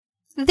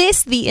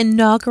This, the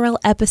inaugural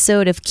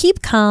episode of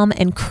Keep Calm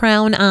and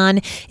Crown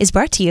On, is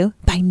brought to you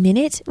by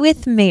Minute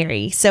with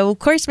Mary. So, of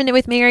course, Minute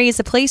with Mary is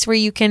a place where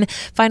you can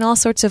find all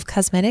sorts of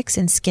cosmetics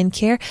and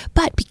skincare.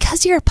 But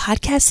because you're a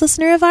podcast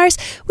listener of ours,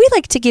 we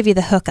like to give you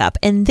the hookup.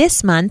 And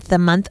this month, the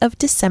month of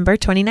December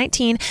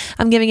 2019,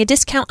 I'm giving a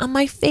discount on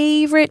my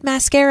favorite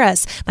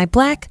mascaras, my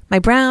black, my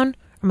brown,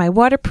 or my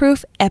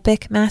waterproof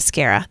Epic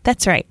mascara.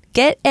 That's right.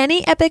 Get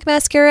any Epic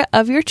mascara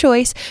of your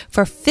choice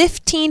for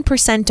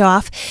 15%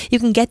 off. You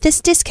can get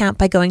this discount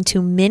by going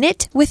to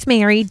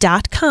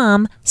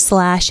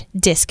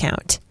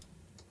minutewithmary.com/discount.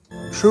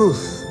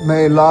 Truth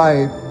may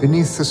lie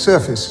beneath the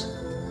surface,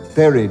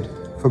 buried,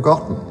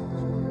 forgotten.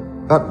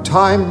 But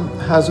time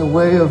has a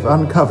way of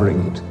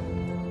uncovering it.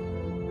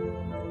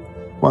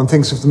 One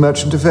thinks of the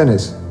Merchant of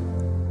Venice.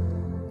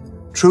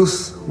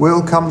 Truth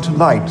will come to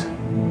light.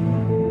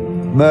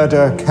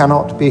 Murder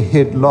cannot be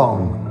hid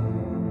long.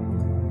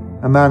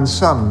 A man's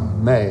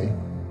son may,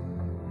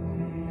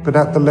 but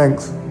at the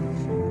length,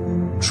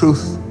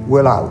 truth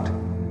will out.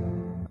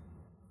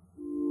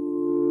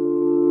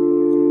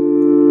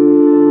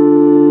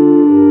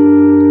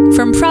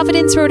 From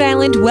Providence, Rhode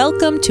Island,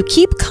 welcome to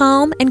Keep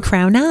Calm and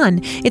Crown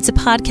On. It's a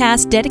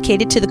podcast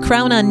dedicated to the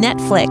Crown on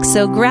Netflix,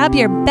 so grab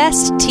your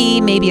best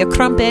tea, maybe a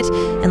crumpet,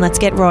 and let's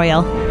get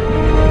royal.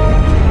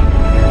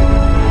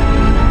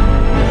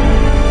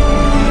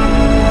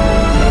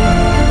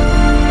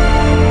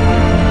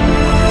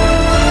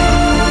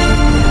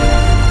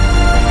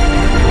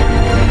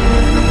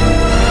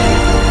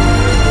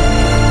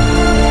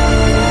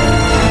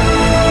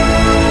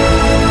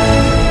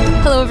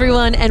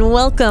 And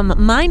welcome.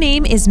 My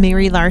name is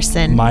Mary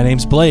Larson. My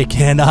name's Blake,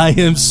 and I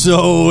am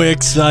so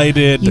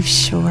excited. You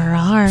sure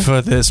are.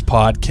 For this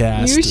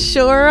podcast. You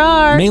sure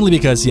are. Mainly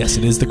because, yes,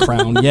 it is the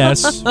crown.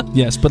 Yes,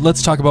 yes. But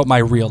let's talk about my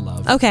real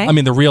love. Okay. I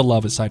mean, the real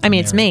love aside from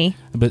Mary. It's me.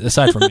 But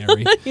aside from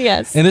Mary.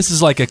 Yes. And this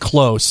is like a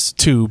close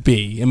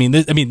 2B. I mean,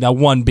 now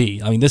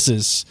 1B. I mean,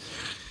 it's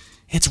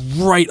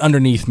right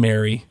underneath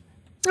Mary.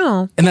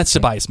 Oh. And that's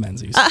Tobias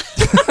Menzies.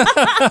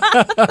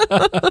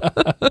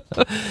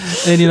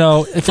 And, you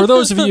know, for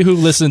those of you who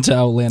listen to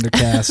Outlander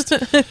Cast,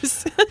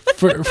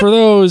 for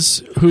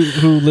those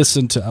who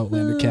listen to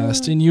Outlander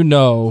Cast, and you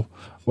know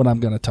what I'm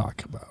going to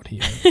talk about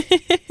here,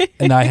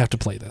 and I have to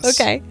play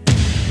this. Okay.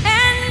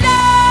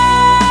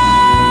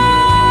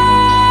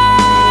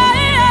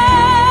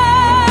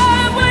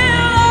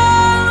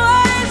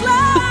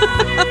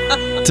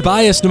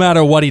 Tobias, no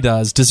matter what he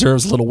does,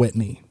 deserves a little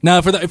Whitney.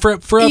 Now, for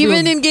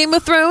even in Game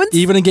of Thrones,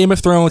 he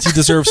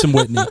deserves some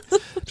Whitney,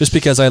 just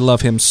because I love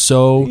him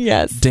so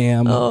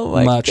damn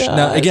much. Gosh.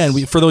 Now,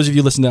 again, for those of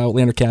you listening to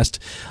Outlander Cast,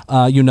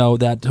 you know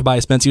that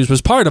Tobias Menzies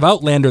was part of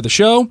Outlander the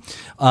show,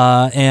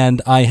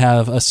 and I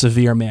have a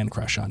severe man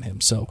crush on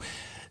him. So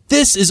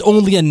this is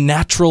only a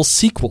natural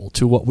sequel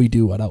to what we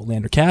do at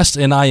Outlander Cast,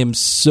 and I am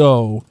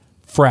so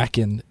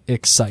fracking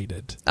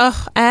excited.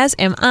 Oh, as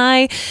am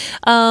I.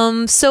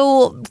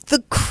 So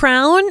The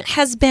Crown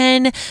has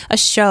been a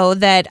show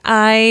that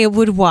I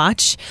would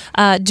watch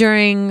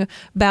during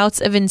bouts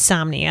of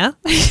insomnia.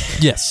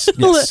 Yes.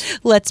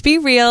 Let's be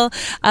real.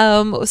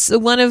 So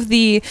one of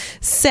the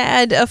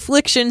sad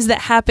afflictions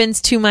that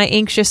happens to my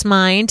anxious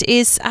mind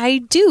is I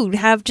do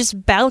have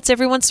just bouts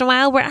every once in a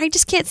while where I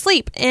just can't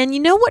sleep. And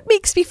you know what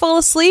makes me fall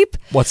asleep?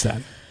 What's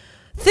that?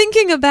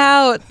 Thinking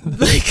about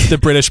the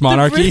British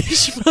monarchy,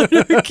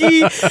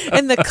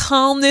 and the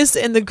calmness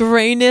and the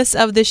grayness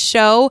of the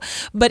show,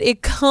 but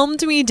it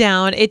calmed me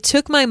down. It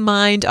took my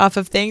mind off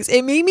of things.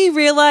 It made me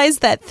realize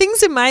that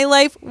things in my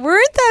life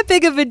weren't that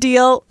big of a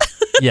deal.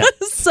 Yeah.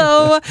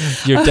 So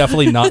you're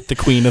definitely not the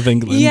Queen of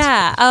England.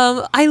 Yeah.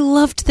 I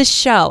loved the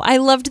show. I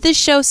loved this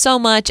show so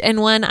much.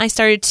 And when I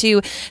started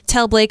to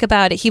tell Blake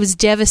about it, he was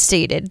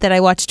devastated that I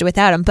watched it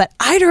without him. But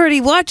I'd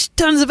already watched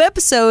tons of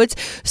episodes,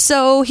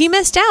 so he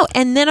missed out.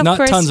 And then, of not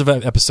course, tons of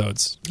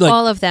episodes. Like,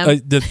 all of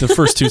them. The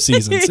first two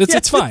seasons.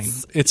 It's fine.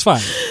 It's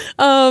fine.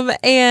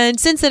 And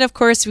since then, of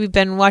course, we've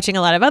been watching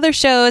a lot of other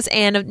shows,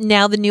 and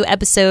now the new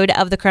episode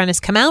of The Crown has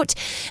come out.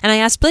 And I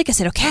asked Blake, I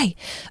said, okay,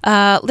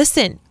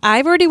 listen,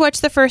 I've already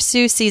watched the first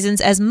two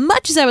seasons. As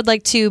much as I would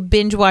like to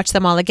binge watch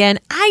them all again,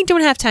 I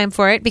don't have time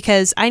for it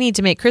because I need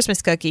to make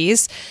Christmas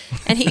cookies.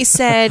 And he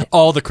said...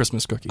 all the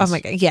Christmas cookies. Oh my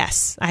God,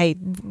 yes. I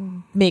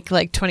make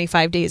like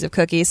 25 days of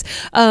cookies.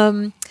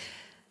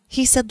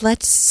 He said,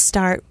 let's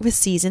start with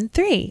season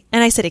 3.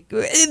 And I said,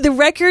 the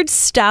record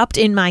stopped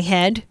in my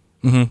head.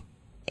 Mm-hmm.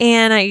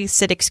 And I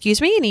said,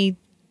 excuse me? And he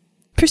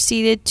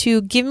proceeded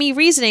to give me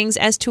reasonings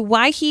as to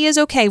why he is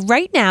okay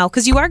right now,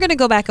 because you are going to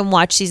go back and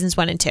watch seasons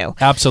 1 and 2.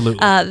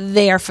 Absolutely.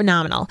 They are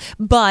phenomenal.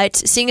 But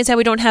seeing as how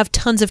we don't have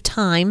tons of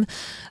time,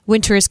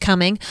 winter is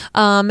coming,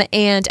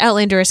 and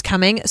Outlander is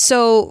coming,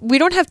 so we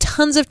don't have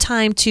tons of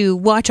time to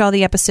watch all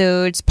the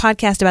episodes,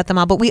 podcast about them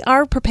all, but we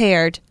are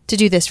prepared to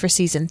do this for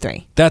season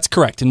 3. That's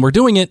correct. And we're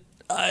doing it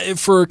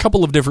for a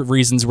couple of different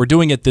reasons. We're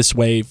doing it this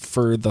way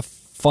for the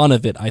fun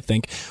of it, I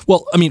think.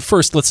 Well, I mean,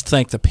 first, let's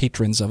thank the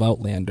patrons of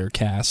Outlander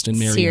Cast and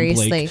Mary and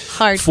Blake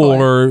hardcore.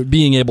 for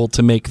being able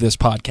to make this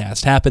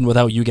podcast happen.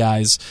 Without you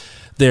guys,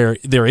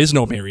 there is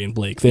no Marion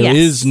Blake. There Yes.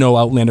 is no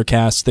Outlander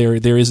cast.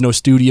 There is no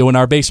studio in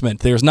our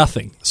basement. There's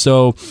nothing.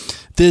 So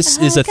this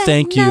is a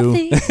thank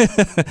you.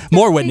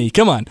 More Whitney,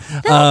 come on.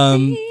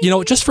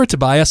 Just for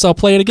Tobias, I'll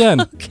play it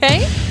again. Okay.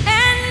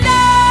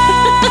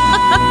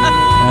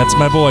 That's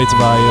my boy,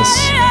 Tobias.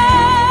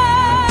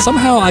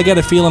 Somehow I got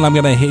a feeling I'm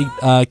going to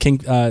hate King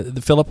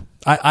Philip.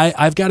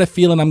 I've got a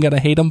feeling I'm going to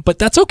hate him, but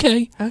that's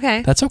okay.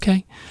 Okay. That's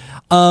okay.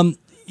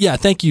 Yeah,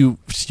 thank you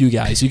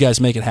guys. You guys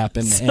make it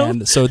happen.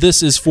 So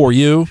this is for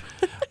you.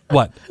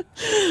 What?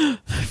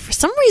 For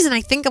some reason,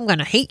 I think I'm going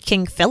to hate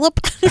King Philip.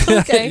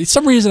 Okay.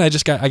 Some reason I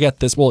got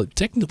this. Well,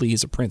 technically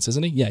he's a prince,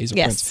 isn't he? Yeah, he's a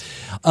Yes.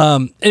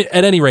 prince.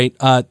 At any rate,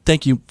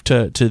 thank you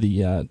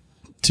to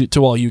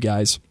all you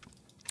guys.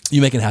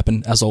 You make it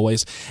happen, as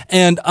always.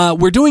 And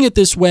we're doing it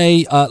this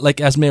way, like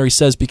as Mary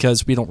says,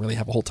 because we don't really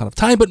have a whole ton of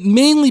time, but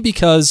mainly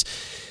because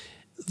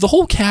the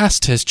whole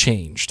cast has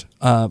changed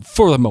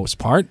for the most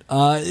part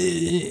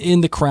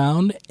in The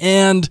Crown.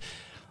 And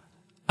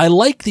I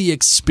like the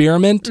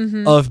experiment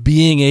of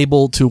being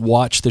able to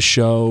watch the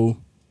show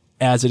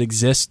as it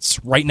exists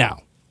right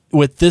now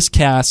with this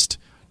cast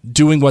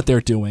doing what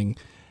they're doing.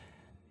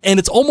 And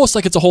it's almost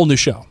like it's a whole new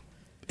show.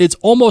 It's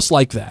almost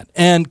like that.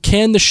 And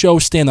can the show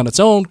stand on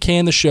its own?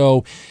 Can the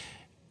show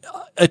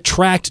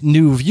attract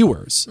new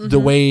viewers the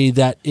way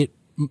that it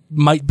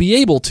might be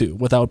able to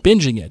without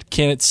binging it?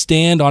 Can it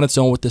stand on its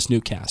own with this new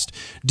cast?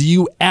 Do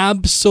you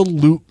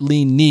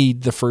absolutely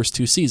need the first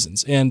 2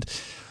 seasons? And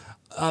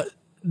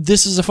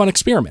this is a fun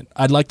experiment.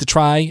 I'd like to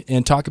try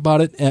and talk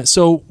about it.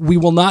 So we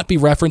will not be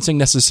referencing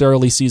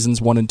necessarily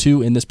seasons 1 and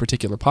 2 in this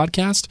particular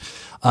podcast,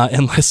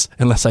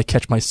 unless I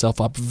catch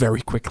myself up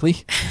very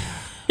quickly.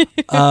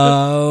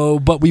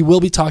 But we will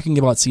be talking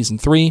about season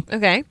 3.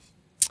 Okay.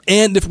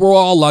 And if we're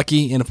all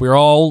lucky and if we're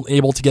all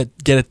able to get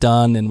it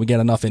done and we get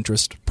enough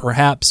interest,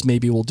 perhaps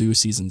maybe we'll do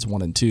seasons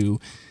 1 and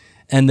 2.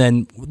 And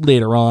then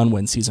later on,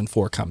 when season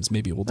 4 comes,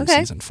 maybe we'll do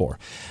season 4.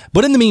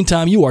 But in the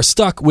meantime, you are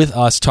stuck with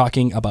us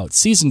talking about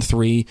season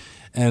 3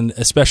 and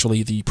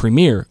especially the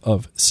premiere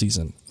of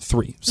season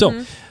 3.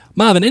 So,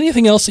 Marvin,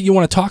 anything else that you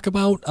want to talk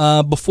about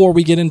before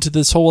we get into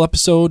this whole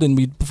episode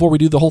and before we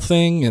do the whole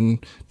thing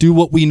and do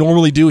what we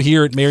normally do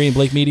here at Marion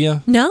Blake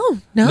Media?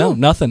 No,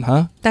 Nothing,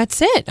 huh?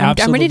 That's it.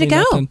 I'm ready to go.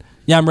 Nothing.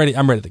 Yeah, I'm ready.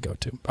 I'm ready to go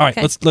too. All right,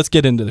 let's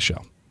get into the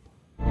show.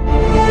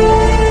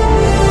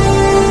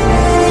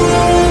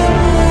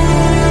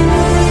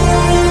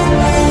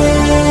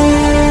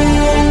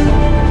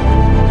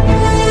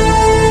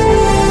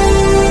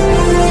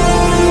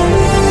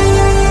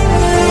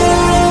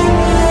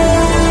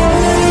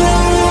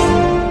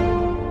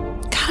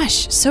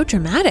 So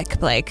dramatic,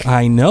 Blake.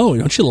 I know.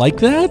 Don't you like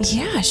that?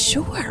 Yeah,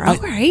 sure. All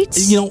right.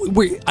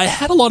 I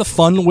had a lot of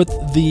fun with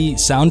the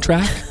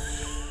soundtrack.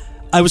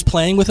 I was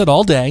playing with it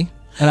all day,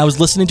 and I was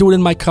listening to it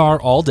in my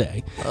car all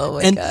day. Oh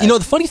my God. And the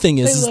funny thing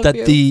is that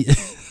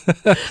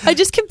I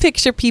just can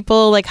picture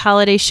people like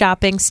holiday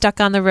shopping stuck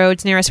on the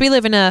roads near us. We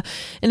live in a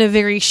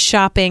very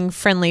shopping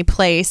friendly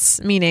place,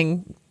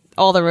 meaning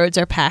all the roads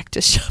are packed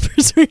as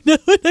shoppers right now.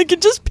 And I can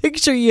just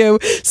picture you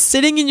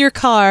sitting in your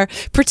car,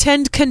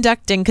 pretend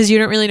conducting, because you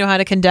don't really know how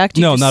to conduct.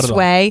 You no, just not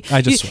sway. at all.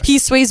 I just sway. He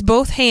sways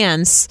both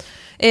hands.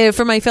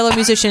 For my fellow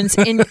musicians,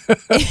 in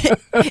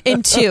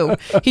 2,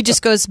 he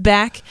just goes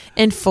back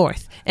and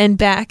forth and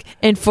back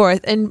and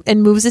forth and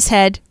moves his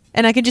head.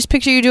 And I can just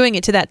picture you doing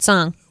it to that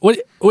song. What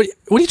are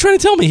you trying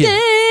to tell me here?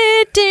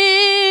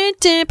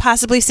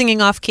 Possibly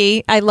singing off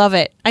key. I love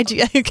it.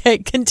 Okay,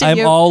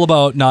 continue. I'm all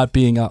about not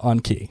being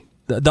on key.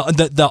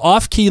 The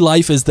off-key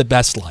life is the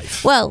best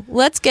life. Well,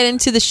 let's get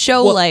into the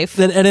show life.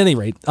 At any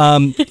rate,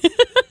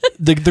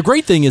 the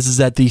great thing is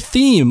that the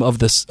theme of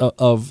this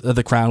of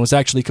The Crown was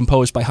actually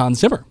composed by Hans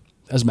Zimmer,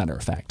 as a matter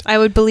of fact. I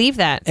would believe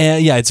that.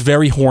 And yeah, it's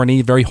very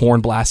horny, very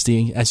horn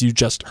blasty, as you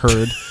just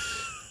heard.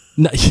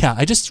 Yeah,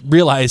 I just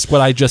realized what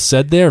I just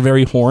said there.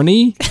 Very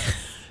horny.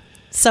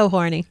 So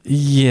horny.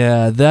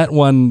 Yeah, that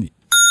one.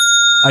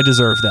 I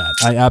deserve that.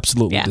 I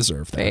absolutely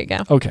deserve that. There you go.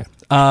 Okay.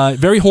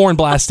 Very horn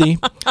blasty.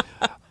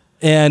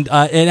 And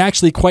it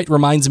actually quite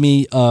reminds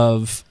me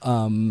of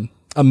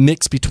a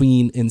mix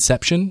between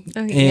Inception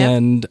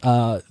and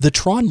the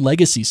Tron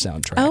Legacy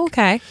soundtrack. Oh,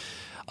 okay.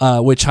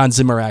 Which Hans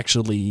Zimmer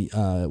actually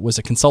was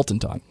a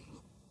consultant on.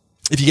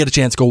 If you get a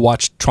chance, go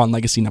watch Tron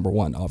Legacy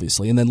 #1,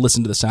 obviously, and then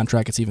listen to the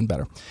soundtrack. It's even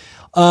better.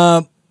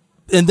 And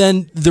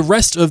then the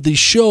rest of the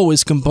show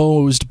is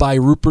composed by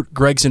Rupert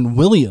Gregson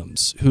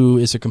Williams, who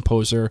is a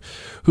composer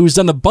who's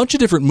done a bunch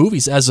of different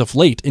movies as of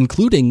late,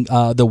 including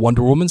the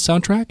Wonder Woman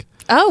soundtrack.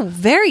 Oh,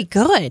 very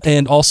good.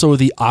 And also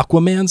the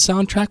Aquaman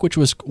soundtrack, which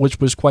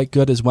was quite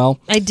good as well.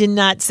 I did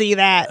not see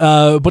that.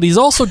 But he's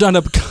also done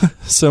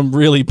some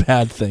really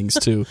bad things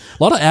too.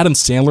 A lot of Adam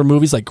Sandler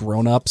movies like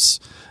Grown Ups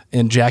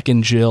and Jack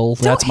and Jill.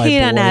 That's my boy.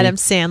 Don't hate on Adam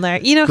Sandler.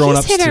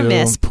 He's hit or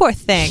miss. Poor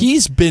thing.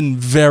 He's been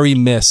very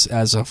miss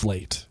as of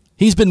late.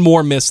 He's been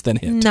more miss than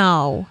hit.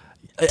 No.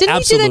 Didn't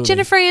he do that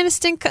Jennifer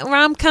Aniston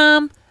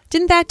rom-com?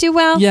 Didn't that do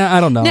well? Yeah,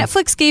 I don't know.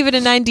 Netflix gave it a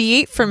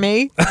 98 for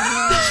me.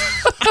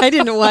 I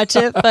didn't watch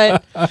it,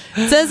 but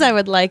it says I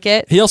would like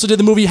it. He also did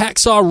the movie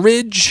Hacksaw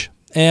Ridge,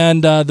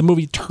 and the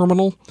movie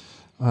Terminal.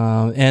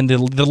 And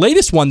the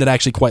latest one that I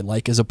actually quite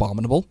like is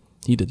Abominable.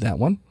 He did that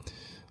one.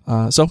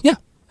 So yeah,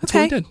 that's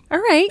what he did. All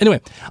right.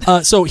 Anyway,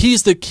 so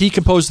he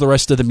composed the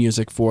rest of the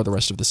music for the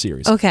rest of the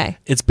series. Okay.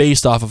 It's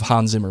based off of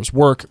Hans Zimmer's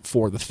work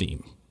for the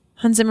theme.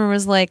 Hans Zimmer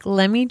was like,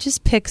 let me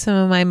just pick some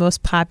of my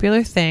most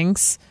popular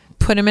things,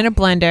 put them in a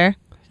blender.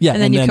 Yeah,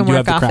 and then you can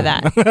work off of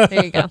that.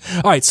 There you go.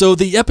 All right, so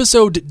the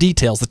episode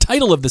details. The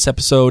title of this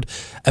episode,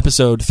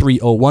 episode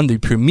 301, the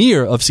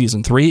premiere of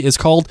season 3, is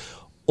called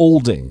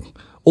Olding.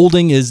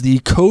 Olding is the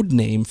code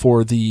name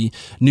for the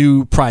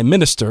new prime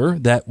minister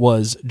that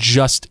was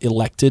just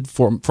elected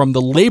from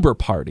the Labour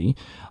Party,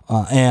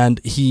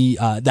 and he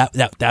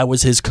that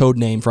was his code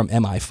name from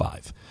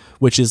MI5,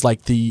 which is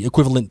like the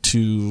equivalent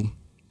to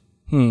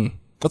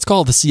let's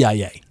call it the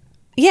CIA.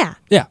 Yeah.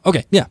 Yeah.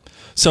 Okay. Yeah.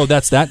 So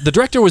that's that. The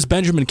director was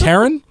Benjamin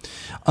Caron,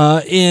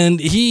 and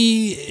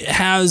he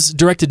has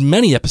directed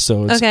many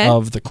episodes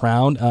of The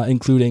Crown,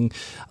 including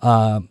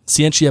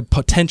Scientia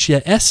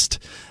Potentia Est,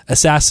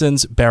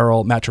 Assassins,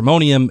 Beryl,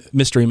 Matrimonium,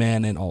 Mystery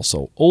Man, and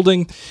also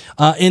Olding.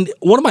 And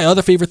one of my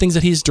other favorite things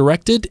that he's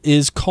directed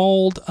is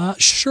called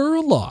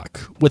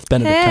Sherlock with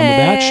Benedict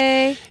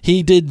Cumberbatch.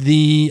 He did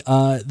the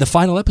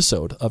final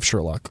episode of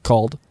Sherlock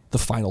called The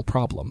Final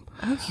Problem.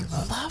 Oh, you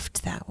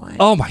loved that one.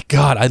 Oh my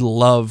God, I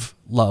love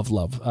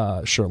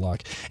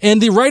Sherlock.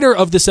 And the writer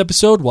of this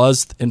episode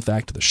was, in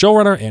fact, the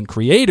showrunner and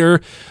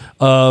creator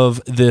of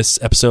this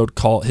episode.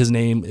 His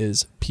name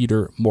is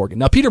Peter Morgan.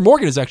 Now, Peter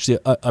Morgan is actually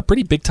a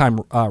pretty big time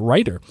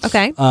writer.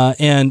 Okay.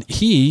 And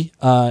he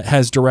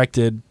has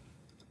directed.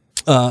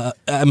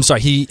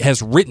 He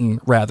has written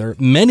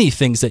many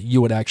things that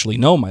you would actually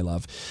know, my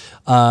love.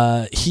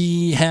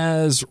 He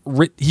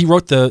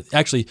wrote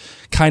actually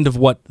kind of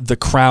what The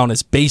Crown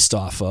is based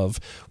off of,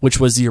 which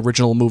was the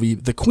original movie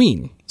The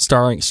Queen,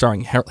 starring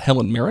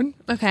Helen Mirren.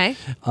 Okay.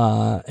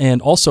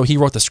 And also he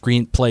wrote the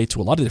screenplay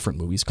to a lot of different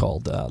movies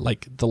called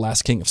like The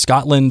Last King of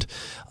Scotland,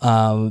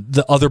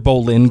 The Other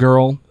Boleyn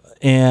Girl,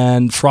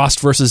 and Frost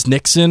versus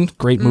Nixon,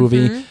 great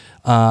movie.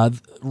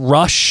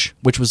 Rush,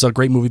 which was a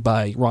great movie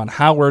by Ron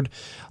Howard.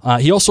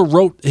 He also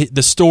wrote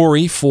the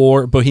story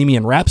for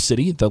Bohemian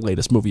Rhapsody, the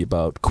latest movie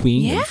about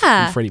Queen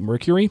and Freddie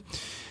Mercury.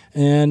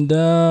 And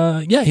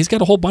he's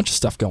got a whole bunch of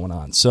stuff going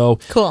on. So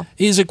cool.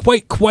 He's a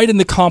quite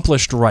an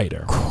accomplished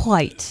writer.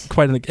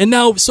 And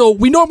now, so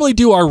we normally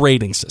do our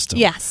rating system.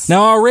 Yes.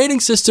 Now, our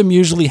rating system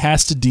usually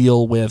has to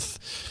deal with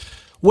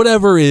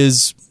whatever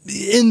is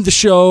in the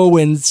show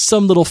and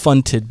some little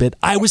fun tidbit.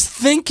 I was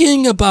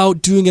thinking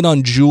about doing it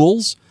on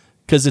jewels,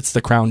 because it's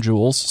the Crown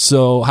Jewels.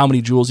 So how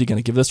many jewels are you going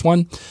to give this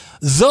one?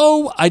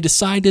 Though I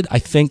decided, I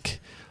think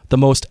the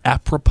most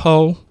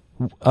apropos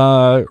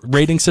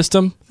rating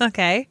system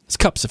is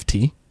cups of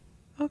tea.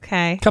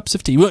 Okay. Cups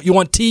of tea. You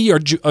want tea or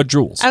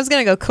jewels? I was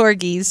going to go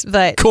corgis,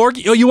 but...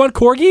 Corgi? Oh, you want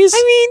corgis?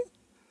 I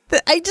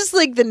mean, I just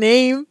like the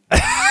name.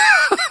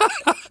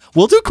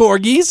 We'll do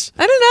corgis.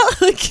 I don't know.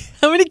 Like,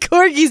 how many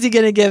corgis are you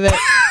going to give it?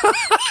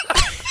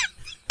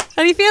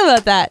 How do you feel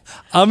about that?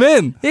 I'm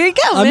in. There you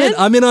go, man.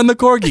 I'm in on the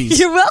corgis.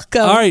 You're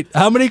welcome. All right.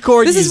 How many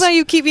corgis? This is why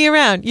you keep me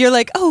around. You're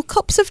like, oh,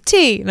 cups of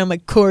tea. And I'm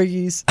like,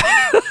 corgis.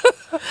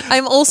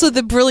 I'm also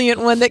the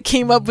brilliant one that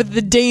came up with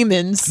the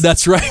Damons.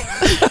 That's right.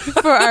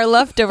 For our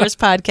Leftovers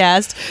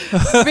podcast,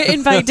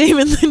 written by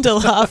Damon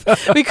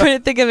Lindelof. We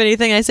couldn't think of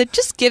anything. I said,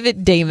 just give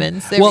it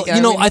Damons. There we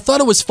go. I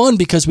thought it was fun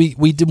because we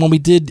did when we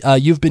did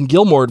You've Been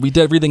Gilmored, we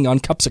did everything on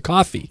cups of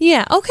coffee.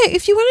 Yeah. Okay.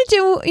 If you want to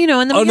do, and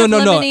then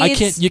no. I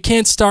can't. You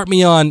can't start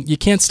me on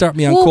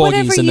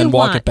corgis and then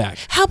walk it back.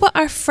 How about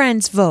our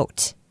friends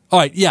vote? All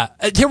right, yeah.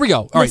 Here we go.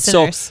 All right,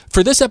 Listeners. so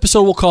for this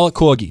episode, we'll call it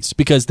corgis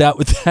because that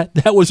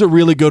was a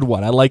really good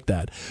one. I like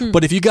that.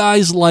 But if you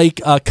guys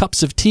like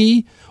cups of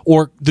tea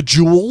or the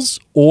jewels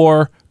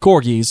or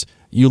corgis,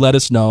 you let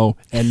us know,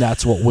 and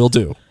that's what we'll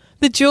do.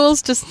 The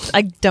jewels,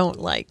 I don't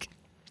like.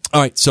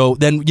 All right, so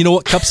then you know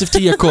what? Cups of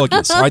tea or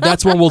corgis. All right,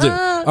 that's what we'll do.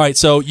 All right,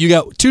 so you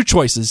got two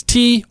choices,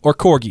 tea or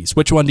corgis.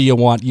 Which one do you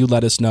want? You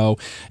let us know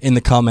in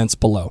the comments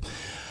below.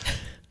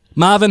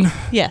 Marvin?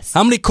 Yes.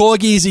 How many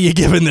corgis are you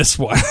giving this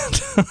one?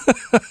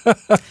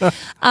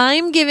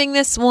 I'm giving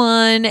this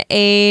one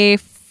a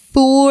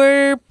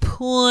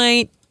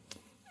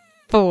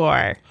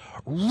 4.4.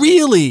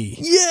 Really?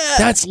 Yeah.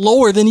 That's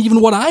lower than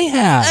even what I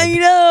had. I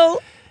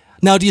know.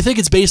 Now, do you think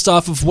it's based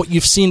off of what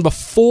you've seen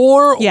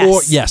before?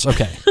 Yes. Yes,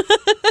 okay.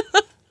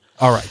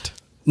 All right.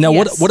 Now,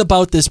 yes. what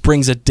about this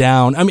brings it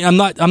down? I mean, I'm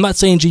not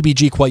saying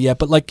GBG quite yet,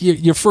 but like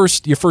your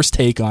first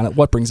take on it,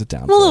 what brings it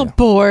down? I'm a little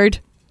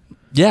bored.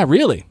 Yeah,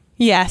 really?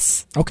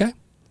 Yes. Okay.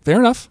 Fair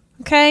enough.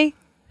 Okay.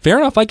 Fair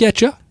enough. I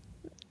get you.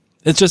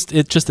 It is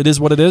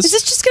what it is. Is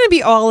this just going to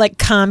be all like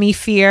commie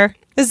fear?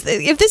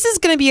 If this is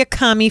going to be a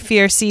commie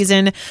fear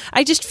season,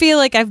 I just feel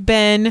like I've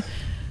been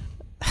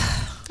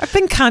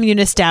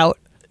communist out.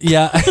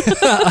 Yeah,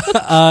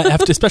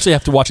 especially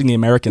after watching The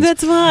Americans.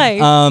 That's why.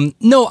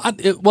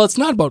 It's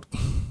not about.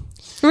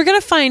 We're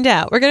gonna find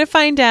out. We're gonna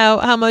find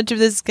out how much of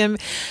this is gonna.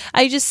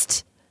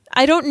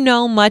 I don't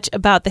know much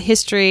about the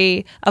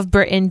history of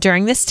Britain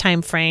during this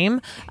time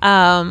frame.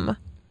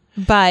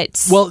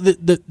 But Well,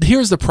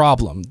 here's the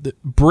problem: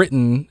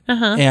 Britain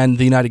and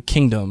the United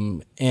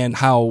Kingdom, and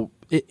how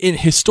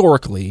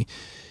historically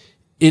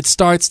it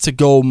starts to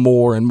go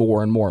more and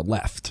more and more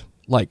left,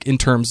 like in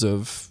terms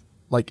of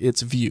like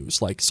its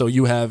views. Like, so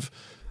you have.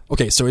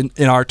 Okay, so in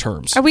our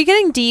terms. Are we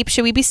getting deep?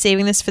 Should we be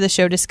saving this for the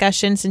show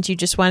discussion since you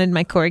just wanted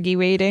my corgi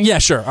rating? Yeah,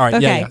 sure. All right.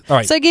 Okay. Yeah. All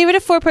right. So I gave it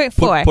a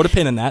 4.4. Put a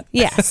pin in that.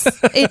 Yes.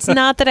 It's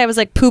not that I was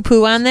like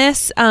poo-poo on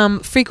this.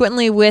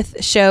 Frequently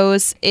with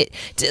shows,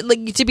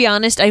 to be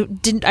honest,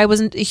 I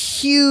wasn't a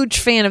huge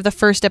fan of the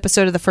first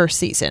episode of the first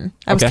season.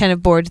 I was kind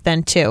of bored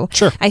then too.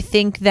 Sure. I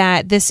think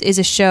that this is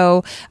a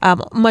show,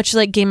 much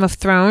like Game of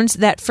Thrones,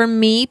 that for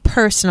me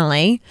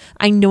personally,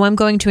 I know I'm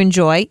going to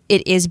enjoy.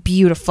 It is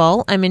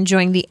beautiful. I'm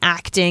enjoying the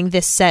acting,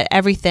 this set,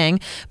 everything,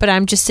 but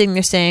I'm just sitting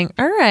there saying,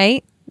 all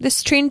right,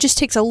 this train just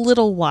takes a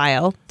little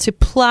while to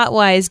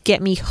plot-wise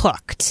get me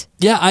hooked.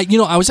 Yeah,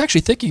 I was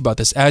actually thinking about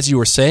this as you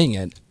were saying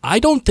it. I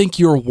don't think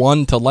you're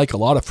one to like a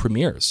lot of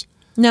premieres.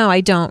 No, I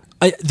don't.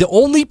 The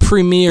only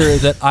premiere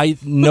that I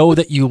know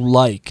that you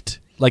liked,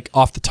 like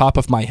off the top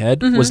of my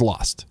head, was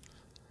Lost.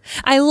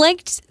 I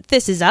liked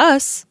This Is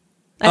Us.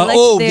 I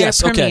liked their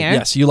yes, premiere. okay,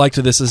 yes, you liked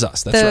This Is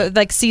Us. That's right.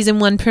 Like season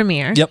 1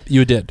 premiere. Yep,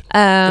 you did.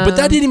 But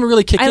that didn't even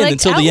really kick in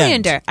until the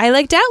end. I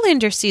liked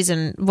Outlander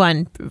season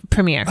 1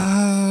 premiere.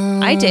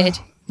 I did.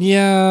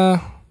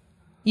 Yeah.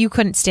 You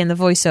couldn't stand the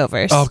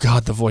voiceovers. Oh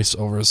God, the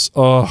voiceovers.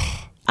 Oh.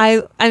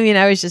 I mean,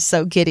 I was just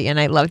so giddy and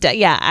I loved it.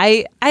 Yeah,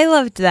 I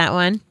loved that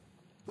one.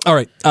 All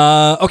right.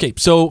 Okay,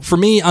 so for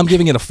me, I'm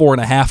giving it a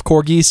 4.5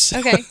 corgis.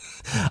 Okay.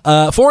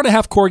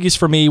 4.5 corgis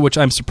for me, which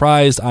I'm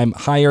surprised I'm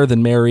higher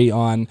than Mary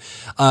on.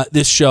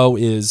 This show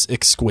is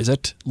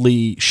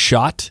exquisitely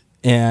shot,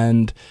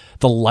 and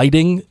the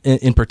lighting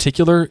in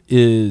particular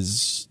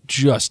is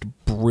just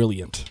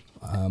brilliant.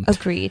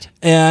 Agreed.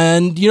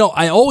 And,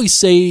 I always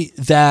say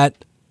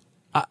that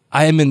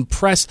I am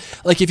impressed.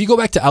 Like, if you go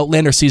back to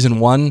Outlander season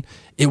 1,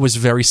 it was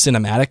very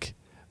cinematic.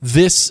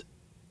 This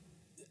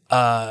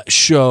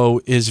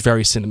show is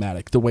very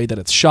cinematic. The way that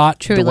it's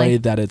shot, Truly. The way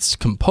that it's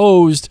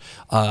composed,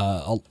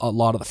 a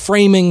lot of the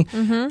framing,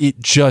 it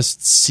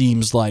just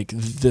seems like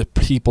the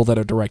people that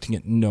are directing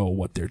it know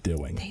what they're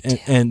doing.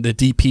 And the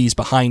DPs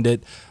behind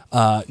it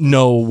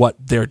know what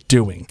they're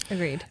doing.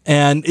 Agreed.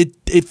 And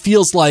it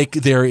feels like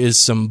there is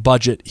some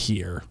budget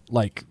here.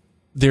 Like,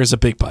 there's a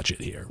big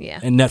budget here. Yeah.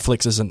 And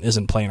Netflix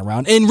isn't playing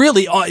around. And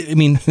really, I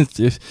mean,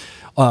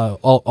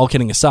 all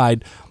kidding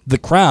aside, The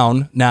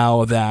Crown,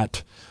 now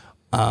that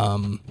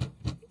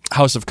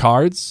House of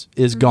Cards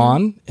is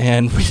gone,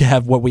 and we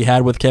have what we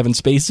had with Kevin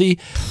Spacey.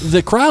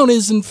 The Crown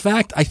is, in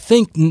fact, I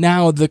think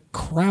now the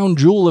crown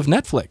jewel of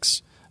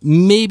Netflix,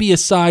 maybe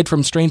aside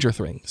from Stranger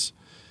Things.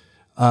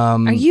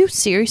 Are you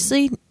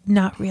seriously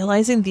not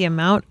realizing the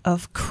amount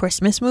of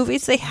Christmas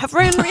movies they have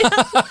right now?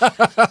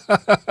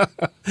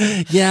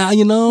 Yeah,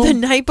 The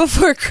Night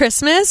Before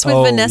Christmas with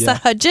Vanessa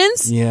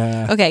Hudgens?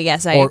 Yeah. Okay,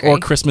 yes, I agree. Or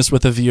Christmas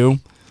with a View.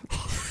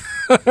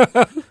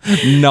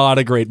 Not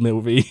a great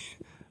movie.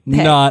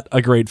 Hey. Not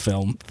a great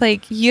film.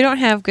 Like, you don't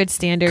have good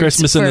standards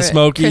Christmas in for the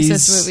Smokies.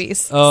 Christmas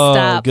movies. Oh,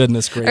 Stop.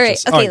 goodness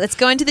gracious. All right, let's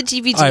go into the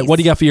GVGs. All right, what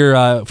do you got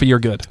for your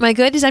good? My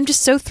good is I'm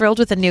just so thrilled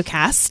with the new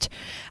cast.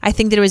 I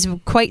think that it was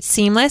quite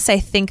seamless. I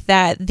think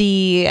that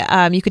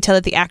you could tell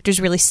that the actors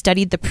really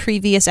studied the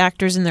previous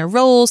actors in their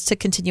roles to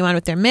continue on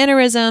with their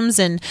mannerisms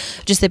and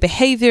just their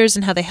behaviors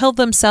and how they held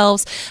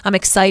themselves. I'm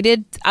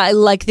excited. I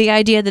like the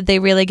idea that they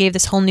really gave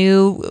this whole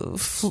new,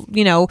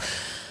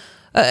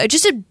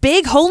 just a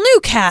big whole new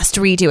cast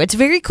redo. It's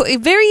very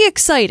very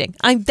exciting.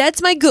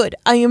 That's my good.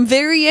 I am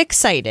very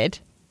excited.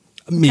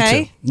 Me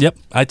too. Yep,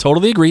 I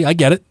totally agree. I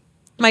get it.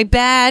 My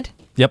bad.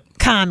 Yep.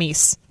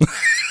 Commies.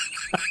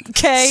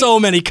 Okay. So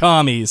many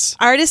commies.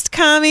 Artist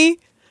commie,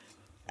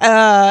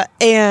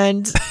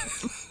 and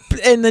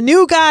the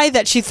new guy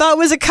that she thought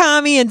was a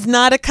commie and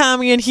not a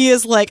commie, and he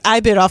is like, I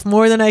bit off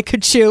more than I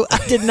could chew.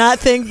 I did not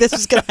think this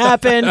was going to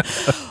happen.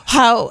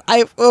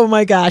 Oh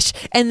my gosh.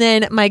 And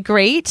then my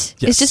great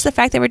is just the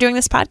fact that we're doing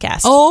this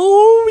podcast.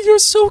 Oh, you're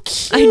so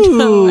cute. I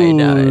know.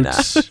 You're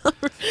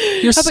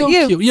How so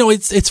about you?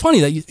 cute. It's funny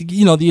that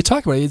you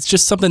talk about it. It's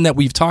just something that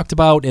we've talked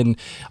about, and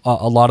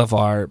a lot of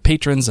our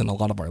patrons and a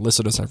lot of our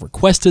listeners have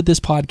requested this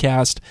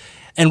podcast,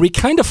 and we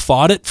kind of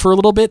fought it for a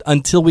little bit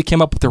until we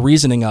came up with the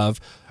reasoning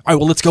of, all right,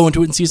 well, let's go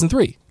into it in season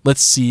 3.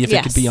 Let's see if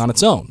it could be on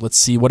its own. Let's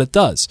see what it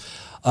does.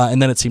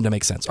 And then it seemed to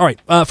make sense. All right,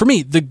 for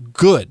me, the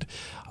good.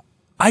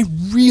 I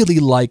really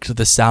liked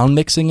the sound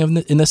mixing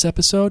in this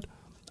episode.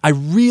 I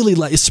really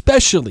like,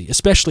 especially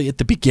at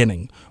the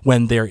beginning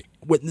when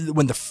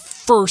the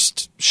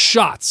first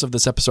shots of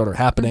this episode are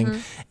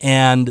happening,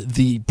 and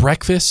the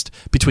breakfast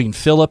between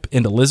Philip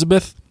and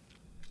Elizabeth,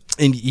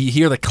 and you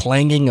hear the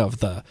clanging of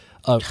the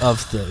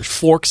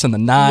forks and the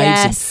knives.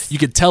 Yes. And you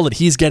could tell that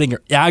he's getting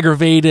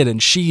aggravated,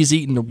 and she's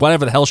eating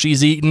whatever the hell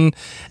she's eating,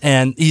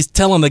 and he's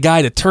telling the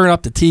guy to turn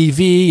up the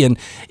TV. And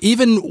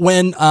even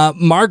when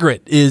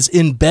Margaret is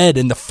in bed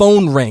and the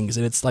phone rings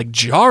and it's like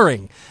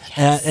jarring,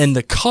 and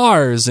the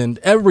cars and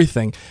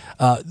everything,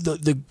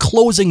 the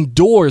closing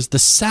doors, the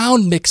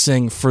sound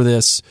mixing for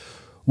this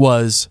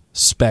was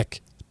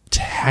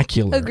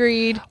spectacular.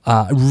 Agreed.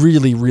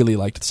 Really, really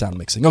liked the sound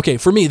mixing. Okay,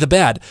 for me, the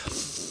bad.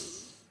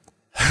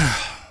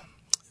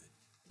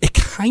 It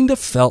kind of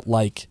felt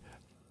like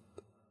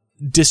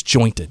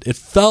disjointed. It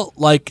felt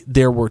like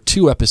there were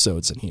 2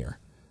 episodes in here,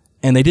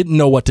 and they didn't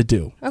know what to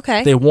do.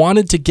 Okay. They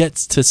wanted to get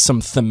to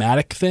some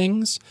thematic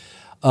things,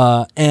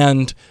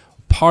 and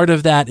part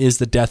of that is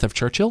the death of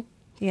Churchill.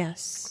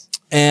 Yes.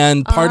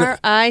 And part of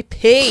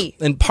R.I.P.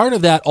 And part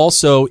of that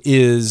also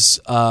is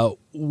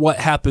what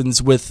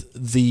happens with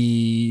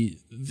the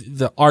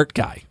art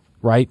guy,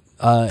 right?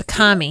 The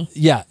commie.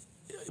 Yeah.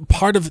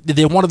 Part of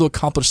they wanted to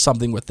accomplish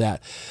something with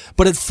that,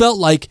 but it felt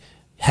like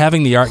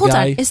having the art Hold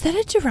guy. on. Is that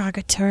a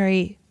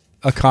derogatory?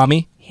 A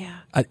commie? Yeah.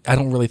 I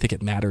don't really think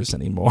it matters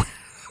anymore.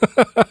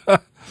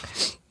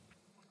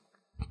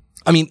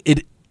 I mean,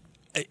 it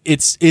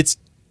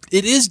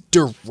is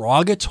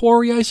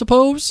derogatory, I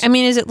suppose. I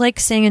mean, is it like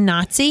saying a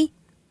Nazi?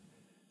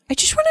 I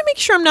just want to make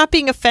sure I'm not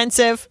being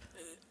offensive.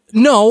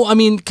 No, I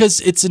mean,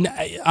 because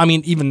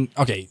even,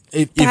 okay,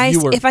 Guys,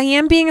 if you were... if I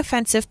am being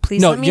offensive,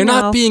 please No, let me you're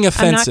know. not being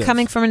offensive. I'm not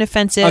coming from an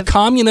offensive... A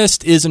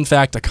communist is, in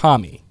fact, a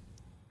commie.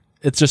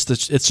 It's just the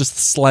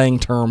slang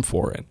term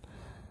for it.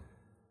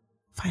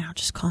 Fine, I'll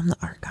just call him the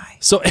art guy.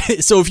 So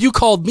if you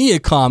called me a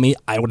commie,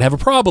 I would have a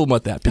problem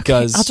with that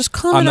because I'll just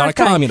call him I'm an not art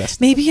a guy. communist.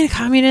 Maybe a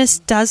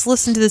communist does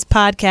listen to this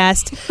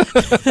podcast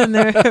and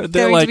they're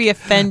going like, to be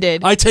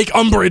offended. I take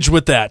umbrage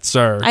with that,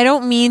 sir. I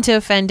don't mean to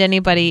offend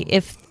anybody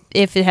if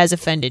it has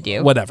offended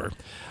you. Whatever.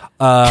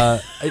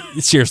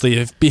 Seriously,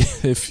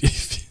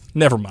 if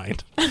never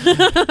mind.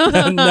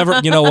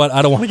 Never. You know what?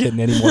 I don't want to get in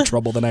any more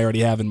trouble than I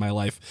already have in my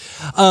life.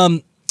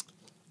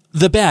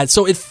 The bad.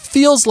 So it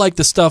feels like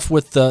the stuff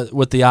with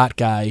the art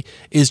guy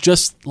is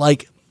just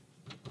like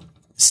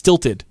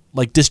stilted,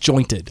 like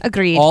disjointed.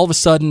 Agreed. All of a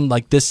sudden,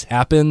 like this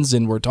happens,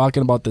 and we're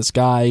talking about this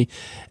guy,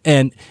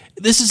 and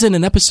this is in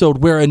an episode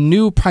where a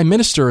new prime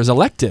minister is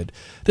elected.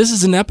 This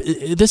is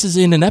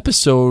in an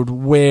episode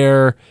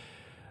where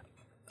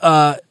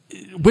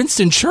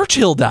Winston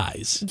Churchill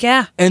dies.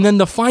 Yeah. And then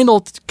the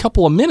final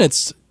couple of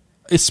minutes,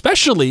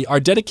 especially, are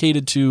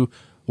dedicated to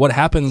what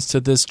happens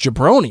to this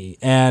jabroni,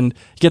 and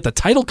you get the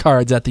title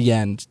cards at the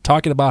end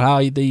talking about how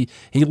he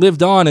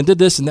lived on and did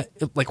this and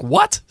that. Like,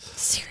 what?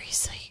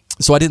 Seriously.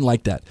 So I didn't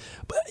like that.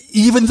 But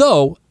even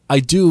though I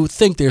do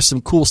think there's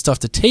some cool stuff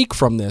to take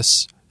from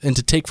this and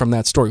to take from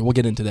that story. We'll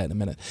get into that in a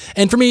minute.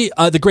 And for me,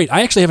 I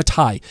actually have a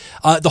tie.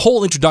 The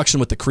whole introduction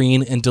with the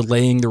Queen and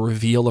delaying the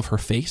reveal of her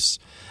face,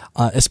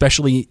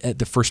 especially at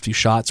the first few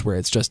shots where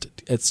it's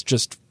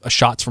just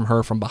shots from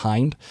her from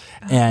behind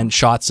and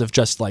shots of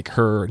just like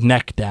her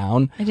neck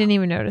down. I didn't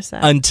even notice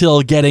that.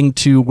 Until getting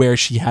to where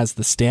she has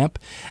the stamp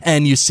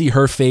and you see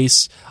her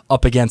face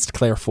up against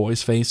Claire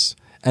Foy's face.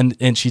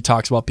 And she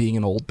talks about being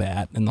an old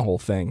bat and the whole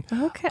thing.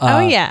 Okay.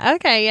 Yeah.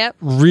 Okay. Yep.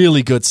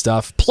 Really good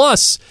stuff.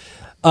 Plus,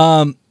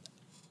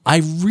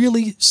 I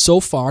really so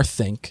far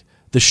think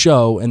the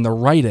show and the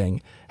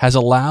writing has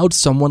allowed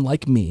someone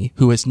like me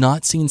who has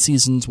not seen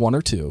seasons 1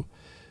 or 2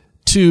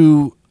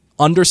 to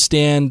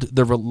understand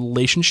the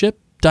relationship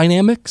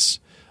dynamics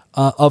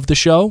of the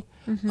show,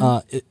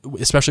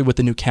 especially with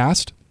the new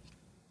cast.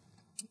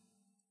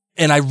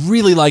 And I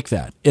really like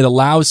that. It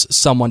allows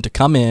someone to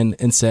come in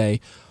and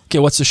say, okay,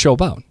 what's the show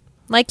about?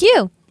 Like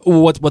you.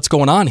 What's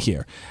going on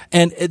here?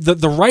 And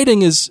the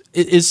writing is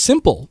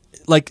simple.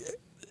 Like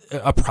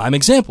a prime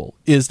example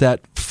is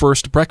that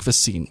first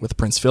breakfast scene with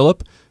Prince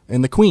Philip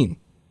and the Queen.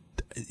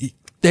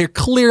 They're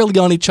clearly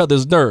on each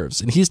other's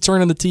nerves, and he's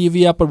turning the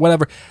TV up or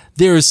whatever.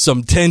 There is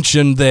some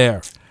tension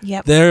there.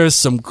 Yep. There's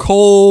some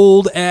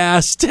cold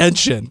ass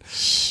tension,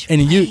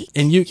 and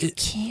you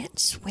can't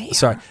swear.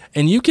 Sorry,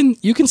 and you can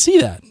see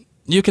that.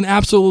 You can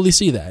absolutely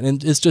see that,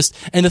 and it's just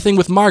and the thing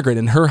with Margaret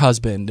and her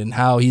husband and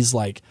how he's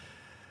like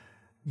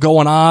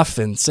going off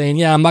and saying,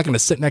 "Yeah, I'm not going to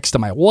sit next to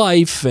my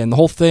wife," and the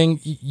whole thing.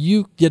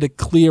 You get a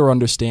clear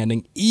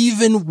understanding,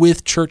 even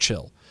with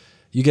Churchill.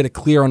 You get a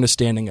clear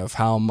understanding of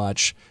how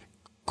much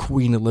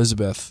Queen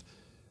Elizabeth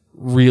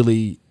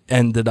really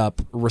ended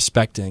up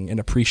respecting and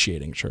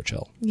appreciating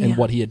Churchill and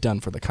what he had done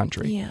for the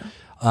country.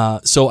 Yeah.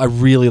 So I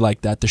really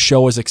like that. The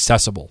show is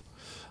accessible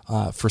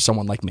for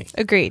someone like me.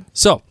 Agreed.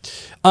 So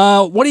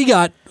what do you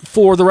got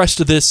for the rest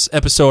of this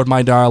episode,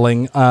 my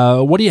darling?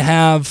 What do you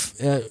have?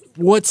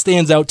 What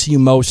stands out to you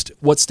most?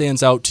 What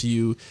stands out to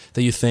you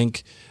that you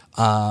think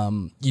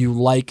you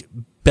like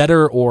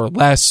better or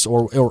less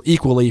or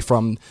equally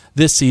from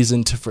this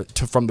season to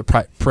from the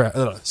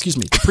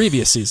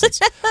previous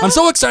seasons? I'm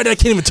so excited I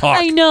can't even talk.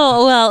 I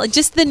know. Well,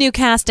 just the new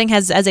casting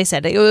has, as I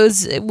said, it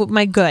was It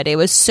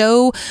was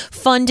so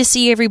fun to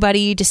see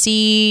everybody, to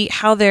see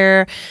how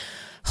they're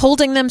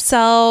holding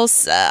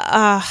themselves.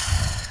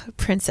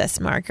 Princess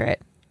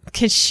Margaret.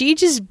 Could she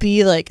just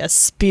be like a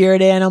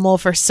spirit animal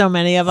for so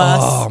many of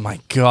us? Oh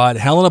my God.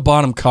 Helena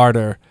Bonham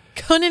Carter.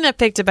 Couldn't have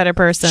picked a better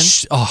person.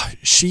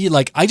 She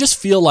like, I just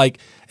feel like,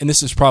 and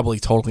this is probably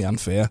totally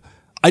unfair,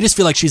 I just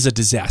feel like she's a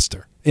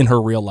disaster in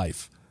her real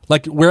life.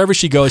 Like wherever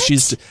she goes,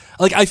 she's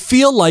like, I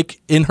feel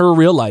like in her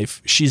real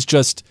life, she's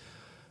just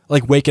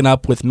like waking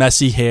up with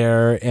messy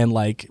hair and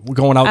like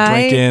going out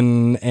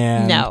drinking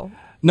and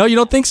no, you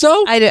don't think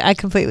so? I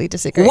completely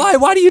disagree.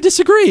 Why do you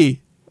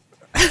disagree?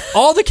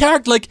 All the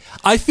character, like,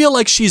 I feel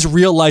like she's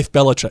real life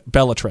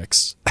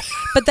Bellatrix.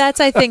 But that's,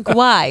 I think,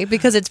 why,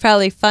 because it's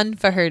probably fun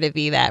for her to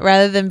be that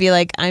rather than be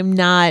like, I'm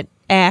not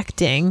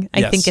acting.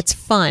 I think it's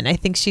fun. I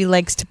think she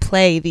likes to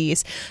play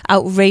these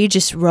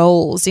outrageous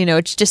roles. You know,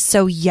 it's just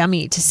so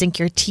yummy to sink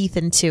your teeth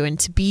into and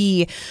to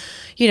be,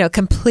 you know,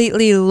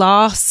 completely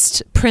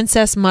lost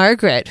Princess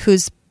Margaret,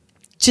 who's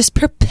just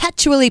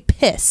perpetually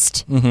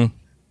pissed. Mm-hmm.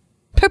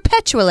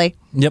 Perpetually.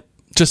 Yep.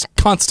 Just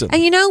constant.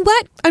 And you know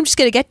what? I'm just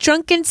going to get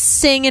drunk and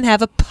sing and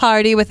have a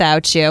party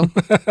without you.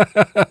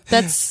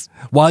 That's...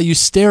 While you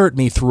stare at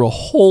me through a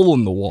hole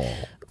in the wall.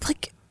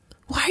 Like,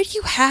 why do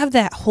you have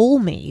that hole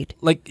made?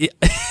 Like,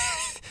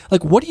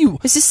 like, what do you...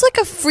 Is this like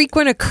a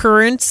frequent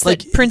occurrence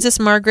that Princess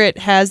Margaret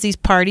has these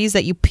parties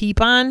that you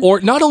peep on? Or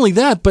not only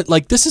that, but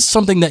like, this is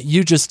something that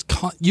you just...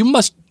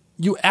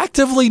 You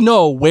actively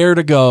know where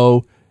to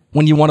go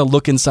when you want to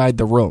look inside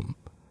the room.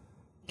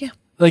 Yeah.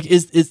 Like,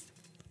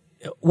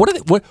 what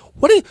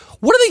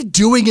are they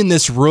doing in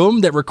this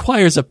room that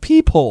requires a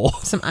peephole?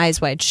 Some Eyes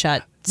Wide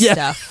Shut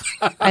stuff.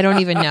 I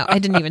don't even know. I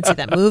didn't even see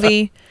that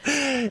movie.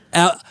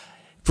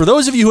 For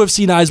those of you who have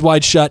seen Eyes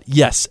Wide Shut,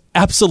 yes,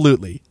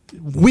 absolutely.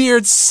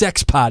 Weird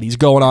sex parties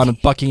going on in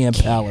Buckingham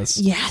Palace.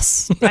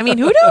 Yes. I mean,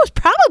 who knows?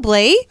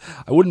 Probably.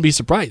 I wouldn't be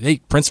surprised.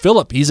 Hey, Prince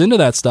Philip, he's into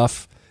that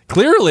stuff.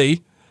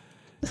 Clearly,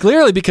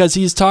 because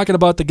he's talking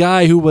about the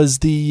guy who was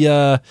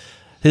the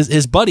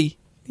his buddy.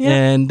 Yeah.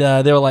 And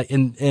they were like,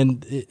 and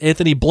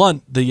Anthony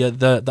Blunt,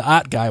 the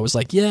art guy, was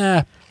like,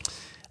 yeah,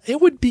 it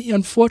would be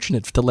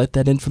unfortunate to let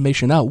that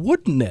information out,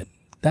 wouldn't it?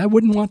 I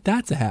wouldn't want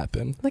that to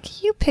happen. Look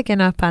at you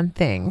picking up on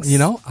things. You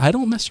know, I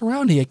don't mess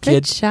around here, kid.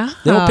 Good job.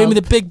 They don't pay me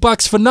the big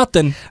bucks for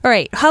nothing. All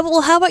right. How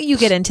about you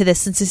get into this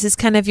since this is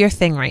kind of your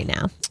thing right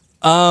now?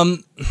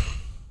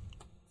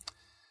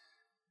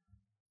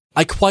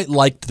 I quite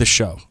liked the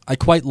show. I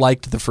quite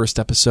liked the first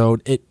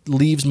episode. It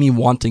leaves me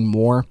wanting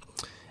more.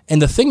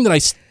 And the thing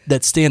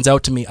that stands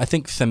out to me, I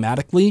think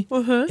thematically,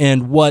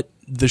 and what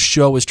the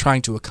show is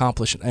trying to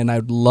accomplish, and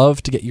I'd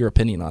love to get your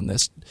opinion on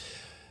this,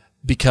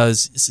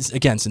 because,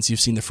 again, since you've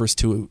seen the first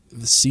two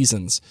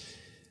seasons,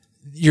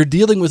 you're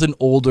dealing with an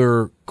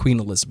older Queen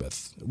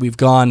Elizabeth. We've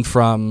gone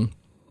from,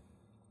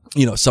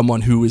 you know,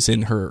 someone who is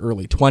in her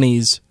early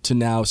 20s to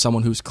now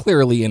someone who's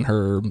clearly in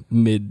her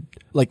mid,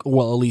 like,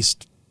 well, at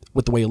least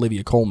with the way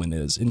Olivia Colman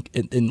is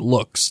in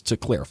looks to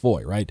Claire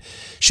Foy, right?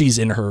 She's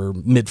in her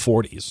mid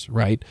 40s,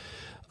 right?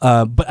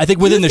 But I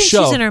think within the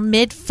show, she's in her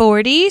mid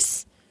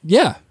 40s.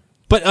 Yeah,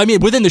 but I mean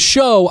within the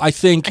show, I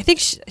think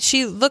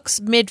she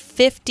looks mid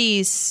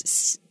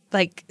 50s,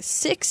 like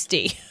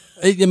 60.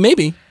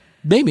 Maybe.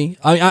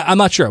 I'm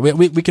not sure.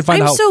 We can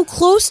find out. I'm so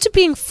close to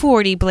being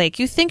 40, Blake.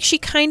 You think she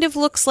kind of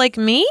looks like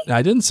me?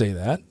 I didn't say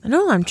that.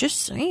 No, I'm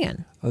just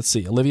saying. Let's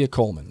see, Olivia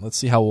Colman. Let's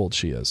see how old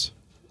she is.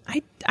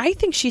 I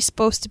think she's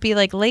supposed to be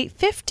like late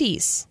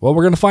 50s. Well,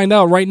 we're going to find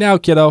out right now,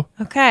 kiddo.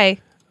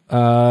 Okay.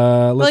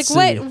 Let's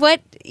see.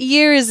 What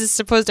year is this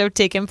supposed to have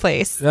taken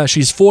place?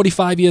 She's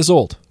 45 years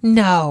old.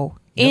 No.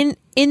 Yep.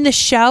 In the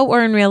show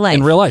or in real life?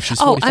 In real life, she's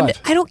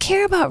 45. I don't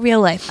care about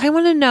real life. I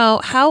want to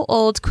know how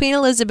old Queen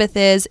Elizabeth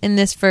is in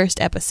this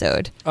first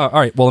episode. All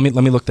right. Well,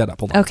 let me look that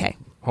up. Hold on. Okay.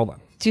 Hold on.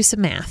 Do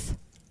some math.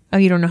 Oh,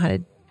 you don't know how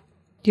to...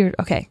 You're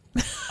okay.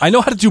 I know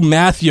how to do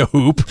math, you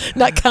hoop.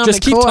 Not Common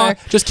Core.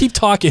 Just keep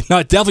talking.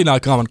 No, definitely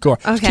not Common Core.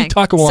 Okay. Just keep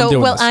talking while I'm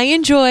doing this. I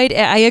enjoyed.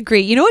 I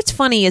agree. You know what's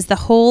funny is the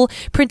whole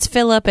Prince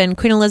Philip and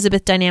Queen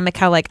Elizabeth dynamic.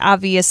 How like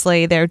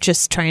obviously they're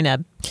just trying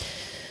to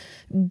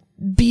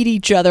beat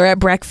each other at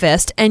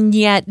breakfast, and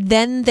yet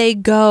then they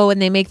go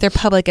and they make their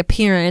public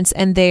appearance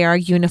and they are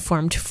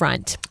uniformed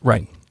front.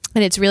 Right.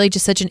 And it's really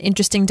just such an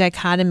interesting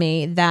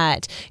dichotomy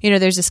that, you know,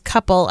 there's this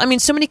couple. I mean,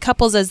 so many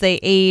couples as they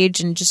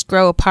age and just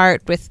grow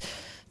apart with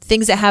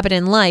things that happen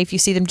in life, you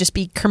see them just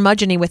be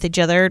curmudgeon-y with each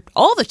other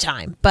all the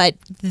time. But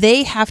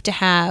they have to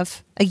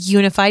have a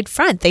unified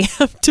front. They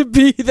have to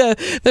be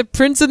the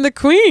prince and the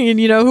queen,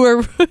 you know,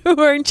 who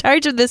are in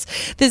charge of this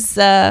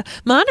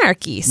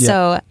monarchy. Yeah.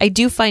 So I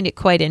do find it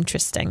quite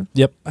interesting.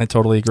 Yep, I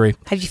totally agree.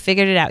 Have you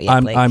figured it out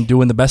yet, Blake? I'm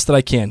doing the best that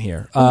I can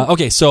here.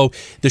 Okay, so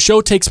the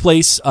show takes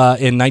place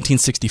in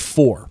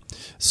 1964.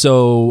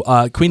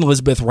 So Queen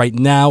Elizabeth right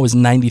now is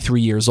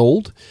 93 years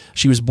old.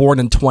 She was born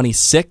in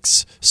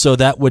 26, so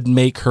that would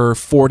make her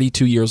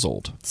 42 years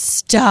old.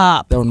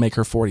 Stop. That would make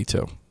her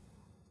 42.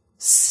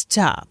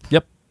 Stop.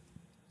 Yep.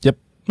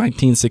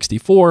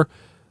 1964.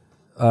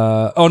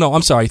 Oh, no,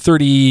 I'm sorry.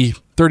 38.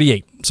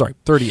 Sorry,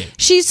 38.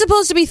 She's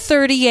supposed to be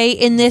 38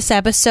 in this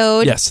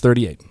episode. Yes,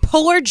 38.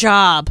 Poor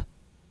job.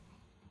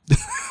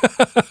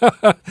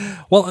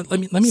 Well, let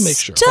me make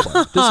sure. This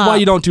is why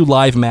you don't do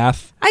live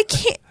math. I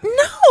can't.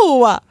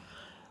 No.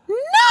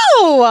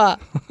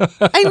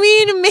 I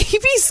mean,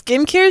 maybe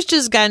skincare's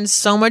just gotten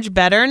so much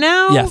better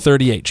now. Yeah,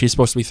 38. She's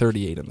supposed to be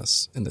 38 in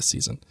this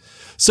season.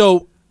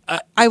 So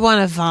I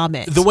want to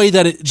vomit. The way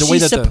that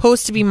She's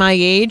supposed to be my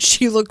age.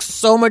 She looks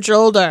so much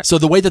older. So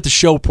the way that the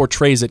show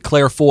portrays it,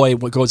 Claire Foy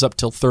goes up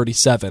till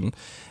 37,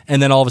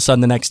 and then all of a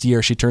sudden the next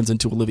year she turns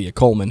into Olivia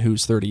Colman,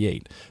 who's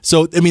 38.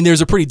 So I mean,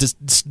 there's a pretty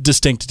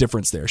distinct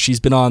difference there. She's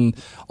been on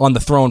the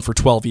throne for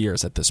 12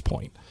 years at this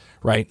point,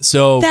 right?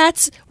 So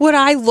that's what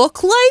I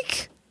look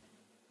like.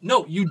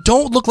 No, you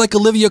don't look like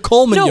Olivia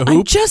Colman, No, you hoop.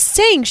 I'm just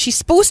saying she's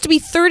supposed to be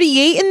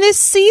 38 in this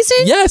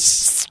season? Yes.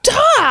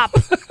 Stop!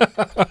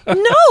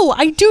 No,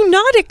 I do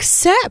not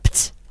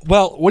accept.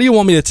 Well, what do you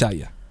want me to tell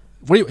you?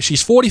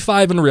 She's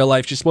 45 in real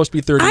life. She's supposed to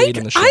be 38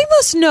 in the show. I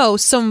must know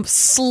some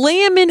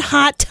slamming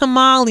hot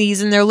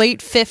tamales in their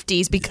late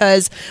 50s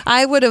because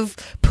I would have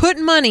put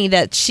money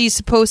that she's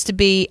supposed to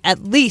be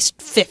at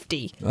least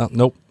 50.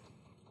 Nope,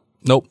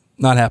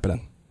 not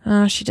happening.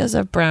 She does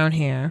have brown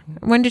hair.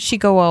 When did she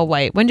go all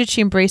white? When did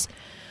she embrace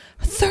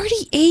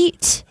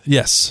 38?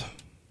 Yes.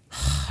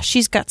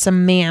 She's got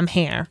some ma'am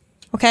hair.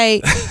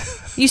 Okay?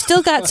 You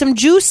still got some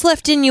juice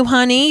left in you,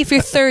 honey, if you're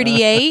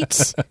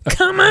 38.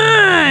 Come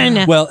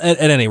on. Well, at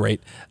any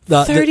rate,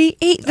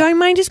 38. My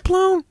mind is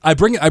blown. I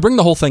bring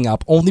the whole thing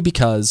up only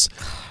because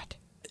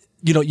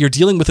you're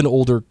dealing with an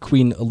older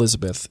Queen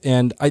Elizabeth,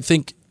 and I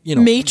think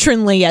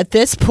matronly at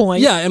this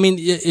point. Yeah, I mean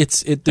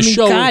the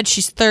show. God,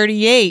 she's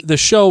 38. The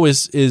show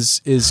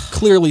is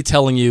clearly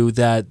telling you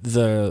that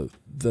the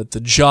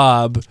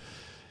job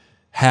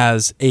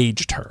has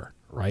aged her,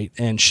 right?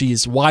 And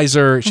she's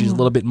wiser. She's a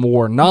little bit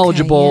more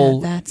knowledgeable.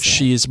 Okay, yeah, that's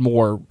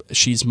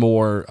she's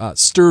more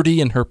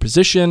sturdy in her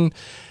position,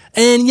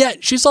 and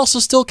yet she's also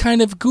still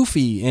kind of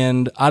goofy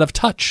and out of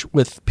touch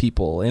with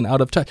people and out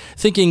of touch,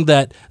 thinking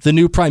that the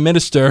new prime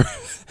minister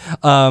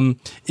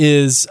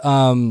is.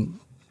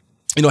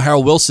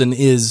 Harold Wilson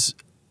is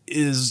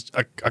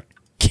a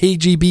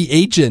KGB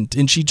agent,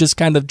 and she just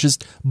kind of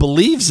just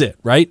believes it,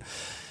 right?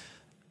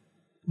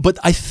 But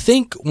I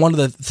think one of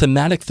the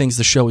thematic things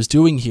the show is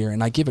doing here,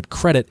 and I give it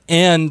credit,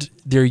 and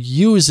they're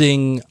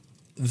using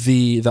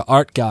the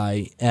art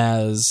guy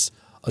as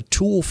a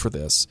tool for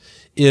this,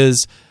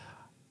 is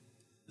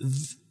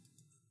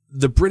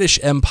the British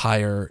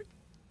Empire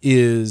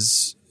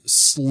is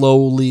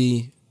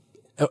slowly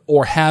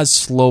or has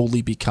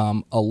slowly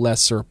become a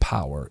lesser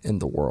power in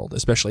the world,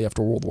 especially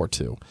after World War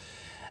II.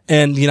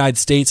 And the United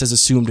States has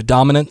assumed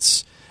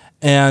dominance,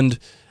 and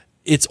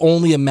it's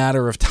only a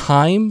matter of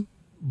time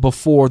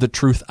before the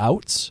truth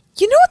outs.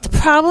 You know what the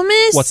problem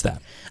is? What's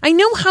that? I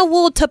know how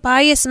old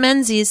Tobias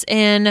Menzies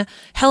and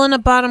Helena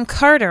Bonham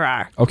Carter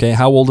are. Okay,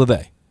 how old are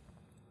they?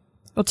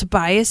 Well,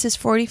 Tobias is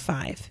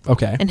 45.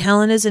 Okay. And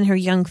Helena's in her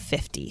young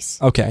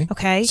 50s. Okay.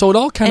 Okay. So it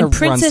all kind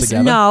of runs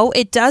together. No,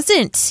 it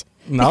doesn't.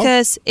 No?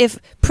 Because if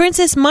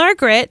Princess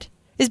Margaret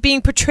is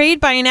being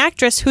portrayed by an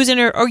actress who's in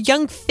her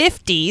young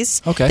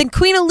 50s, okay, then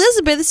Queen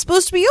Elizabeth is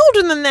supposed to be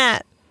older than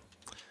that.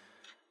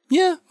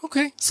 Yeah,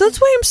 okay. So that's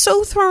why I'm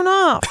so thrown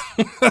off.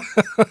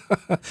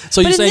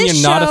 So you're saying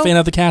you're not a fan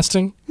of the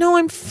casting? No,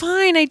 I'm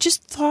fine. I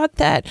just thought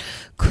that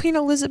Queen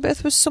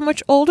Elizabeth was so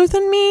much older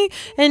than me,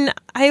 and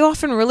I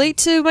often relate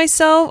to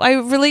myself. I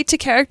relate to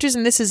characters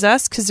in This Is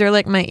Us because they're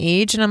like my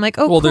age, and I'm like,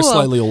 oh, well, cool. They're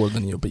slightly older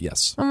than you, but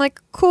yes. I'm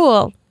like,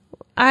 cool.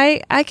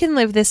 I can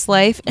live this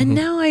life, and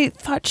now I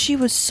thought she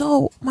was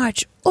so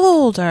much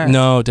older.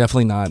 No,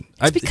 definitely not.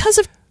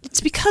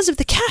 It's because of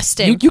the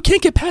casting. You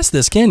can't get past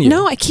this, can you?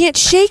 No, I can't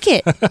shake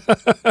it.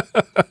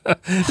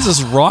 This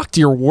has rocked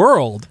your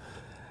world.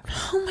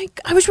 Oh my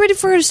God. I was ready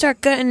for her to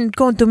start going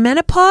through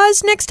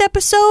menopause next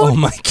episode. Oh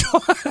my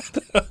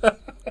God.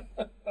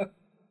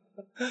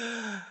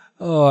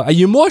 Are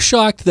you more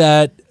shocked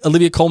that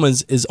Olivia Colman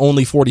is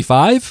only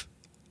 45?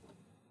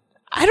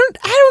 I don't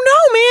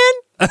know,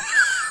 man.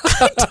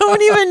 I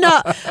don't even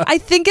know. I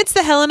think it's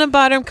the Helena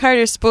Bonham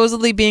Carter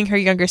supposedly being her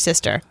younger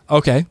sister.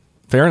 Okay,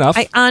 fair enough.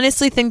 I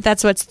honestly think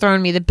that's what's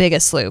thrown me the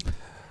biggest loop.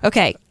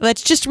 Okay,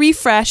 let's just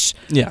refresh.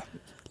 Yeah,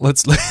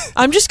 let's.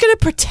 I'm just going to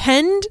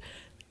pretend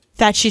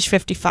that she's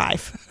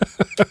 55.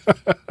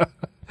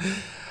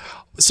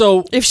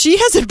 So if she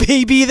has a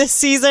baby this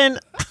season,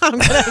 you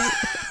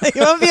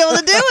won't be able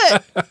to do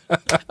it.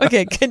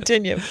 Okay,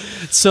 continue.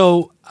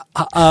 So,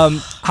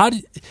 how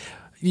did...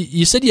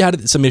 You said you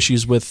had some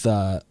issues with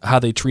how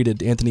they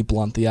treated Anthony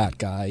Blunt, the art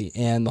guy,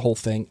 and the whole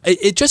thing.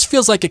 It just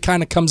feels like it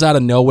kind of comes out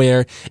of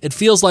nowhere. It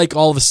feels like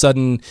all of a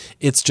sudden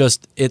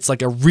it's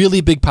like a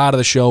really big part of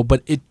the show,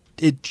 but it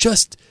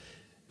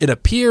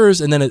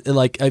appears and then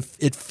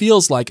it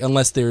feels like,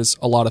 unless there's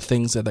a lot of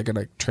things that are going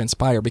to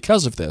transpire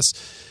because of this,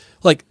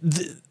 like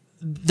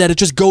that it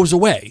just goes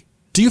away.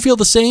 Do you feel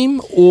the same,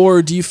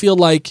 or do you feel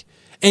like?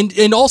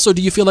 And also,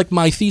 do you feel like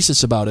my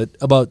thesis about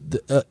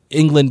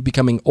England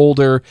becoming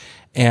older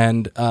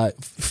and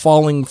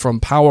falling from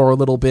power a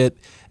little bit,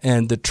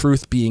 and the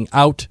truth being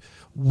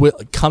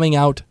coming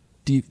out?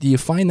 Do you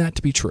find that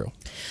to be true?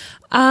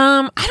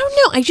 I don't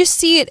know. I just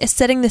see it as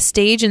setting the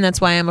stage, and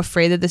that's why I'm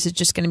afraid that this is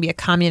just going to be a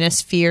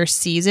communist fear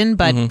season.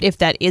 But if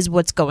that is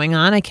what's going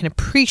on, I can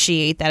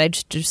appreciate that. I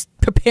just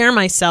prepare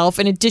myself,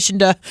 in addition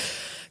to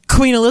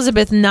Queen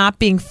Elizabeth not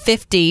being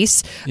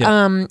 50s.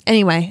 Yeah.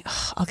 Anyway,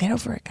 I'll get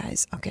over it,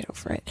 guys. I'll get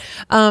over it.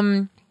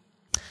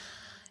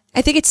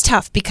 I think it's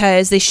tough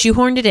because they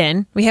shoehorned it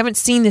in. We haven't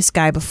seen this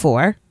guy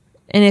before.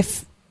 And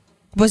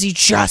was he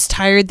just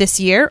hired this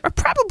year? Or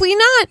probably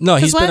not. No,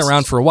 he's been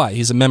around for a while.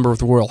 He's a member of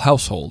the royal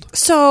household.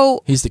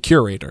 So he's the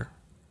curator.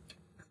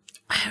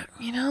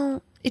 He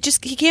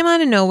came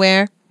out of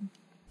nowhere.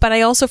 But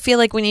I also feel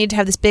like we need to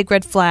have this big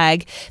red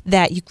flag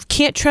that you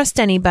can't trust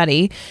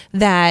anybody,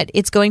 that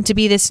it's going to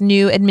be this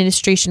new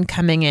administration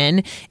coming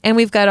in, and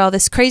we've got all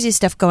this crazy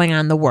stuff going on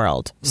in the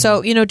world. Mm-hmm.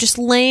 So, just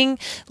laying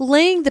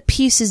the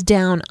pieces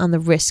down on the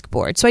risk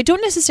board. So I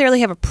don't necessarily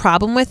have a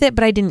problem with it,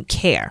 but I didn't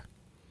care.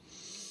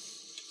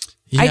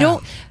 Yeah.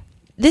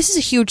 This is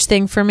a huge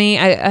thing for me.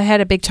 I had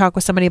a big talk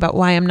with somebody about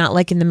why I'm not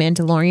liking The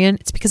Mandalorian.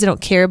 It's because I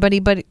don't care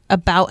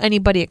about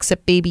anybody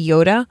except Baby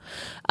Yoda.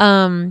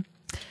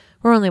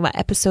 We're only,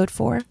 episode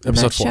 4?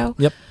 Episode 4. Show?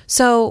 Yep.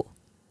 So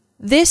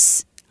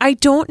I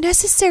don't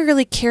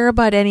necessarily care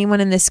about anyone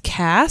in this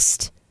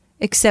cast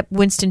except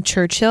Winston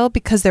Churchill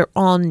because they're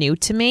all new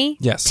to me.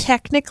 Yes.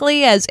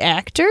 Technically as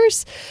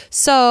actors.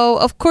 So,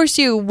 of course,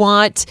 you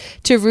want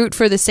to root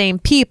for the same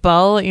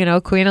people,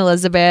 Queen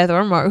Elizabeth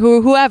or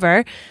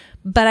whoever.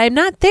 But I'm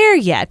not there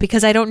yet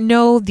because I don't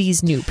know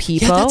these new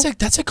people. Yeah,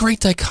 that's a great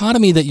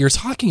dichotomy that you're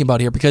talking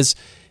about here because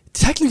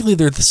technically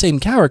they're the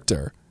same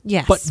character.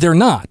 Yes. But they're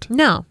not.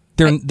 No.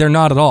 They're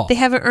not at all. They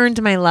haven't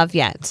earned my love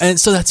yet. And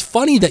so that's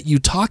funny that you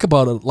talk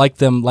about it like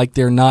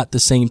they're not the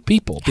same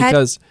people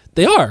because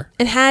they are.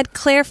 And had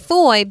Claire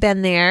Foy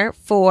been there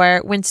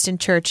for Winston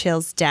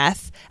Churchill's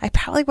death, I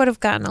probably would have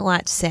gotten a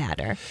lot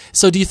sadder.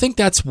 So do you think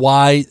that's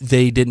why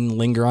they didn't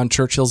linger on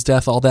Churchill's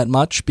death all that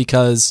much?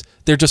 Because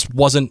there just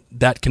wasn't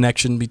that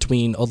connection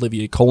between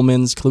Olivia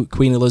Colman's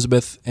Queen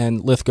Elizabeth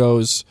and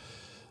Lithgow's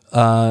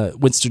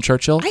Winston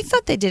Churchill? I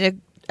thought they did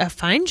a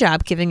fine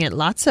job giving it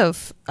lots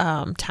of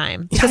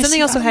time. Because then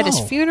they also had his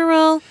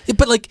funeral.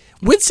 But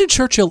Winston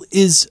Churchill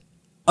is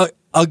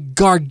a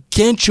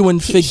gargantuan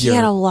figure. He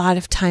had a lot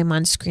of time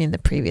on screen the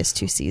previous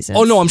 2 seasons.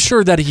 Oh no, I'm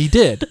sure that he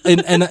did,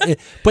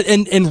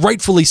 and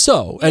rightfully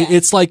so. Yeah.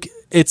 It's like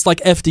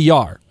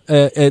FDR,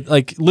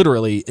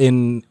 literally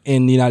in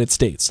the United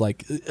States.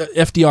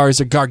 FDR is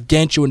a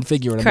gargantuan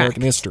figure in Correct.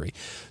 American history.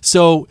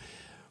 So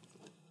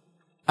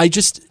I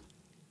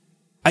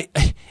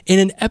in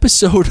an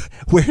episode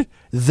where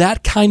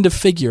that kind of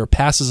figure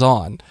passes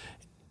on,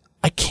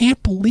 I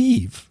can't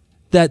believe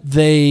that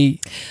they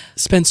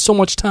spend so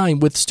much time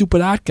with stupid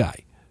art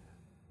guy.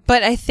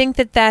 But I think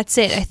that's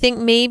it. I think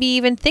maybe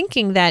even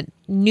thinking that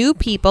new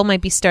people might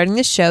be starting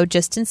the show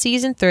just in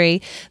season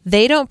 3.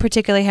 They don't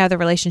particularly have the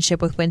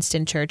relationship with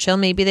Winston Churchill.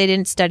 Maybe they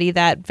didn't study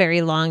that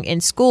very long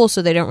in school,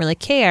 so they don't really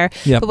care.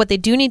 Yep. But what they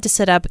do need to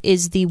set up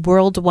is the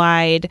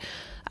worldwide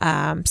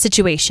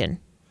situation.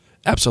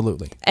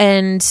 Absolutely.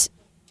 And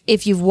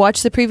if you've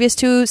watched the previous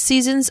 2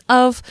 seasons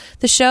of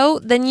the show,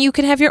 then you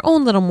can have your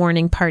own little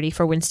morning party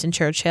for Winston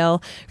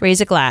Churchill, raise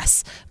a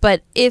glass.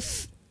 But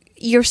if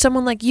you're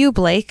someone like you,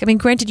 Blake, I mean,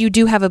 granted, you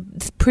do have a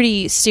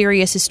pretty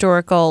serious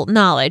historical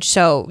knowledge,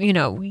 so,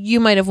 you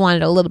might have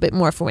wanted a little bit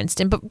more for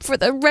Winston. But for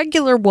the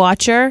regular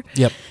watcher,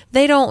 Yep.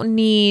 They don't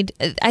need...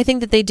 I think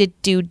that they did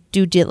do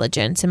due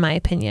diligence, in my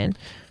opinion.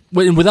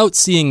 Without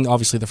seeing,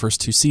 obviously, the first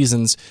 2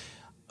 seasons,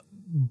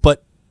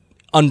 but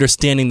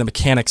understanding the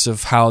mechanics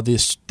of how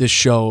this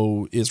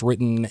show is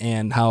written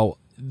and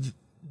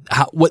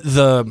what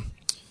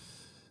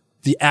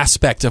the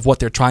aspect of what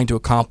they're trying to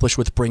accomplish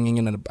with bringing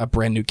in a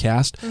brand new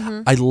cast.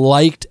 Mm-hmm. I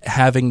liked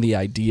having the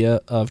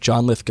idea of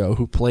John Lithgow,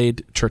 who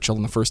played Churchill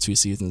in the first 2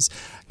 seasons,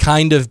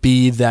 kind of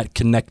be that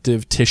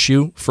connective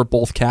tissue for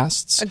both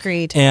casts.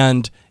 Agreed.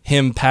 And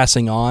him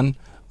passing on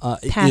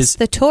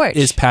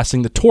Is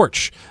passing the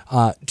torch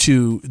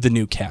to the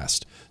new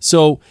cast.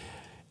 So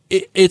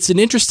it's an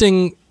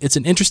interesting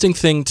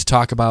thing to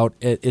talk about.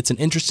 It's an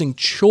interesting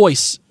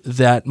choice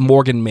that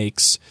Morgan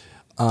makes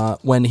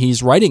when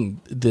he's writing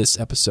this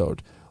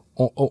episode,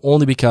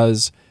 only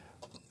because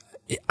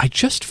I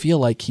just feel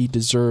like he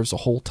deserves a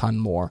whole ton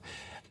more.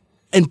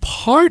 And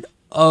part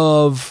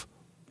of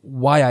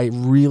why I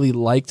really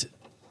liked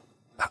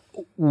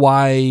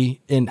why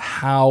and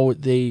how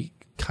they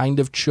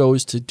kind of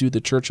chose to do the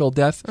Churchill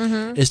death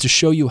is to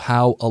show you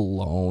how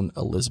alone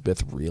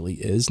Elizabeth really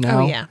is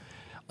now. Oh, yeah.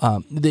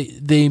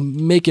 They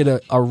make it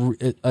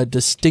a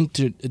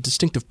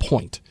distinctive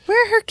point.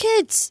 Where are her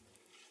kids?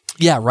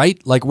 Yeah,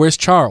 right? Where's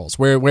Charles?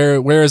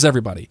 Where is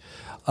everybody?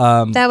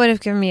 That would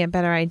have given me a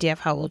better idea of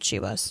how old she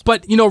was.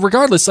 But,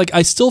 regardless,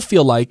 I still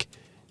feel like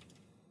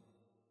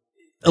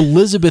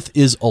Elizabeth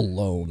is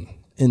alone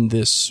in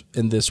this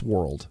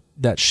world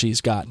that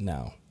she's got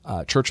now.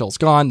 Churchill's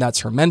gone.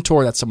 That's her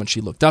mentor. That's someone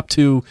she looked up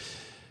to.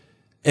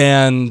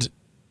 And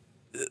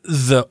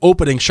the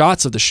opening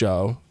shots of the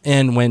show,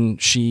 and when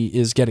she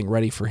is getting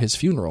ready for his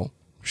funeral,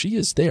 she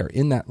is there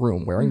in that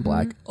room wearing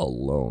black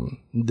alone.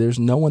 There's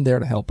no one there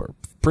to help her.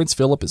 Prince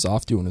Philip is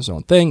off doing his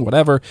own thing,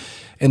 whatever,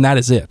 and that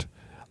is it.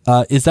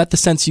 Is that the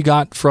sense you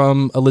got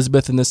from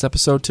Elizabeth in this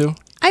episode too?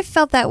 I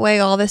felt that way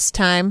all this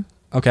time.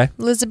 Okay.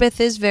 Elizabeth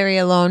is very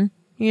alone.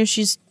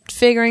 She's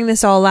figuring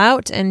this all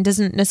out and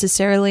doesn't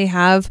necessarily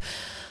have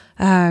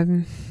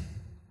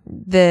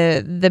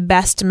the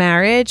best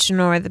marriage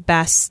nor the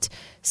best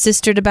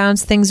sister to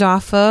bounce things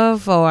off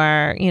of,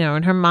 or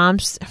and her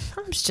mom's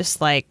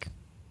just like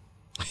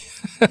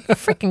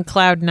freaking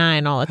cloud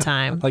nine all the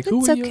time. Like,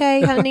 it's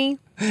okay, honey.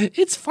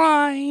 It's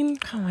fine.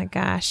 Oh my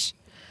gosh.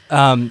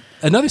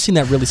 Another scene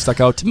that really stuck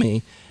out to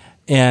me,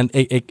 and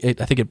I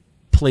think it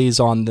plays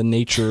on the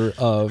nature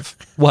of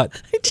what?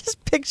 I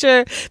just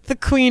picture the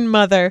Queen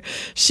Mother.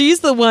 She's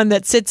the one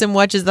that sits and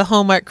watches the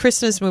Hallmark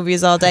Christmas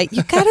movies all day.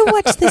 You gotta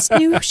watch this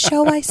new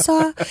show I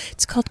saw.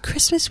 It's called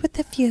Christmas with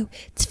a View.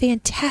 It's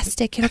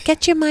fantastic. It'll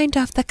get your mind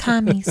off the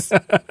commies.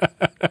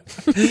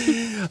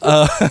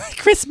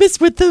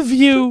 Christmas with the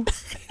View.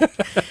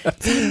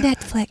 It's on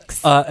Netflix.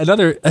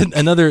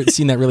 Another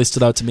scene that really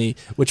stood out to me,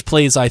 which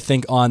plays, I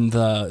think, on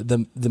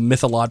the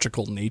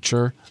mythological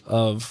nature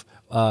of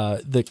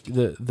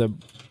the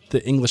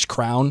English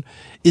crown,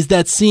 is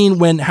that scene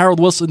when Harold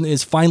Wilson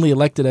is finally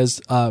elected as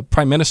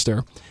prime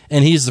minister,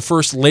 and he's the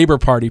first Labour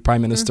Party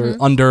prime minister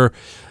under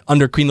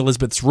Queen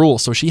Elizabeth's rule.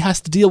 So she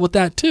has to deal with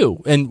that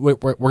too, and we're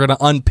going to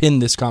unpin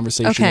this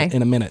conversation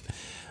in a minute.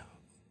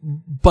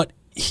 But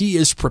he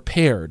is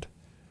prepared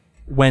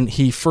when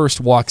he first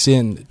walks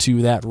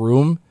into that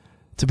room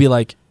to be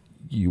like,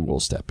 you will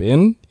step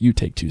in, you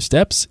take 2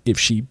 steps. If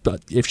she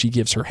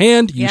gives her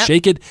hand, you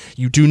shake it.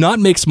 You do not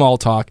make small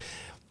talk.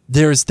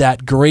 There's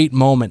that great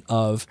moment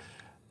of,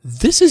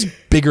 this is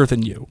bigger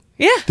than you.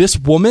 Yeah. This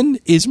woman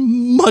is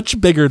much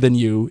bigger than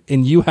you,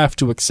 and you have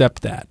to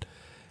accept that.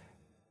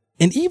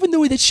 And even the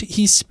way that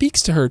he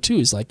speaks to her, too,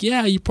 is like,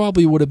 yeah, you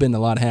probably would have been a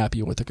lot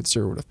happier with the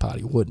Conservative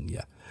Party, wouldn't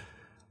you?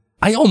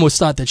 I almost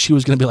thought that she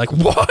was going to be like,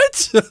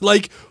 what?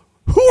 Like,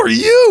 who are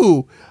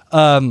you?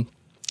 I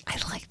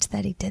liked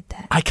that he did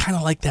that. I kind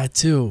of like that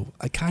too.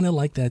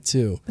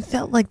 It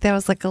felt like that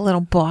was like a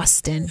little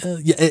Boston.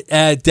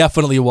 Yeah, it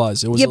definitely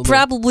was. It was. You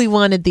probably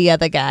wanted the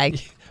other guy.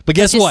 But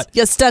guess what?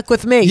 You're stuck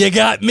with me. You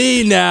got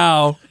me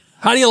now.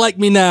 How do you like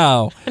me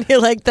now? How do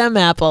you like them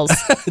apples?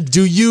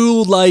 Do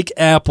you like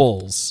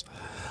apples?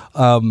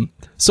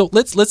 So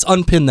let's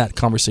unpin that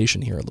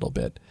conversation here a little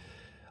bit.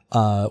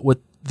 With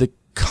the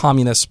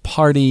Communist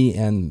Party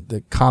and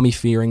the commie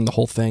fearing, the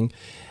whole thing.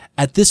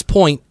 At this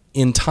point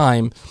in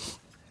time,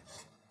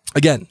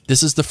 again,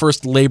 this is the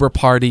first Labour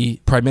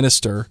Party prime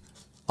minister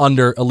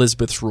under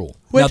Elizabeth's rule.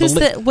 What is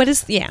the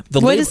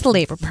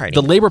Labour Party?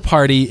 The Labour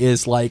Party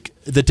is like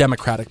the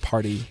Democratic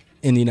Party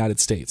in the United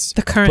States.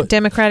 The current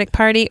Democratic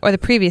Party or the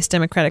previous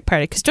Democratic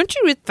Party? Because don't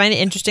you find it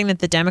interesting that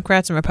the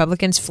Democrats and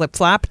Republicans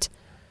flip-flopped,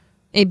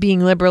 it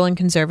being liberal and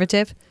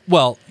conservative?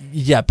 Well,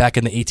 yeah, back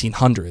in the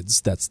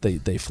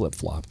 1800s, they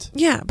flip-flopped.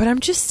 Yeah, but I'm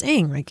just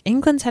saying, like,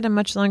 England's had a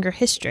much longer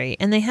history,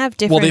 and they have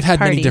different Well, they've had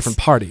parties. many different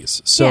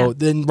parties. So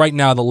then right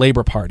now, the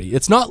Labour Party,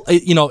 it's not,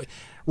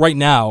 right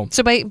now.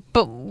 So, but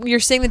you're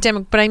saying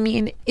but I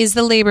mean, is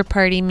the Labour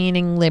Party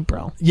meaning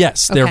liberal?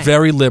 Yes, they're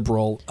very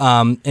liberal,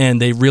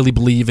 and they really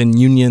believe in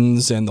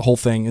unions and the whole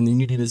thing, and the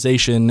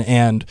unionization,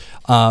 and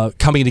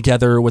coming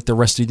together with the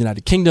rest of the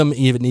United Kingdom,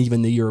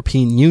 even the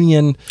European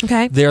Union.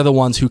 Okay. They're the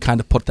ones who kind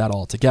of put that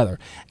all together.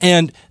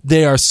 And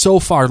they are so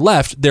far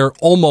left, they're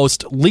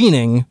almost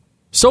leaning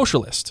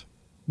socialist,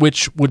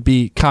 which would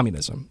be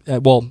communism.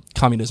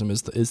 Communism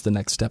is the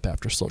next step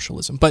after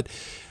socialism. But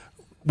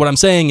what I'm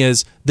saying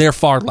is they're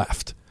far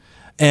left,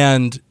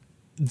 and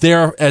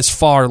they're as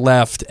far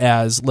left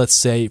as, let's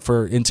say,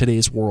 in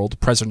today's world,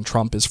 President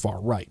Trump is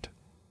far right.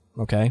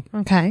 Okay.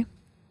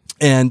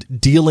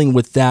 And dealing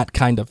with that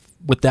kind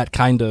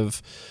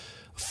of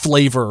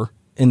flavor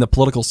in the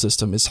political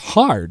system is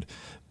hard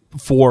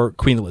for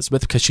Queen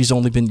Elizabeth, because she's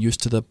only been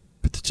used to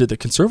the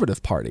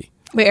Conservative Party.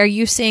 Wait, are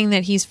you saying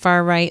that he's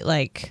far right,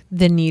 like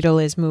the needle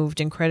is moved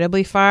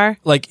incredibly far?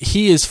 Like,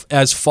 he is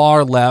as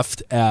far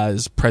left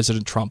as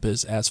President Trump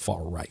is as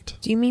far right.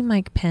 Do you mean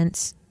Mike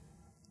Pence?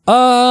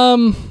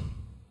 Yeah,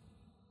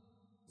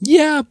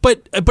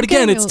 but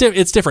again,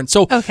 it's different.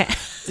 So okay.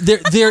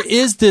 there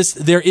is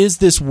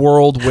this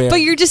world where. But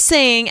you're just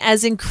saying,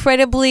 as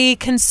incredibly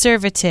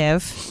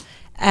conservative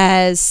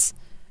as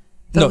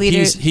the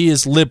leader. He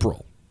is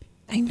liberal.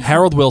 I know.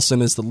 Harold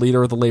Wilson is the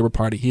leader of the Labour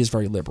Party. He is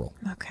very liberal.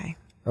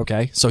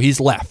 Okay, so he's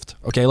left.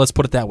 Okay, let's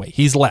put it that way.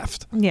 He's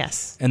left.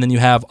 Yes. And then you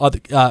have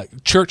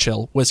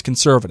Churchill was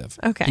conservative.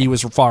 Okay. He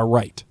was far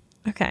right.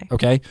 Okay.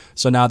 Okay,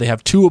 so now they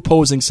have two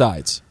opposing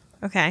sides.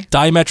 Okay.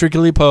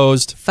 Diametrically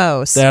opposed.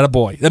 Foes. That a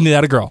boy.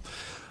 That a girl.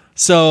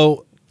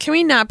 So. Can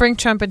we not bring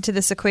Trump into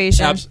this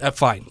equation?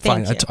 Fine.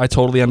 Thank you. I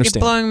totally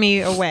understand. You're blowing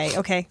me away.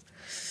 Okay.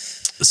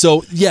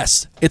 So,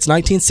 yes, it's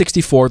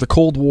 1964. The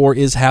Cold War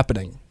is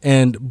happening,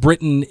 and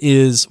Britain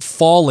is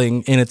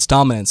falling in its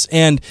dominance.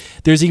 And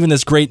there's even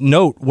this great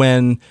note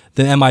when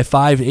the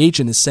MI5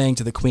 agent is saying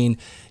to the Queen,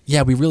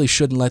 yeah, we really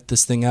shouldn't let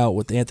this thing out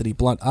with Anthony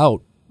Blunt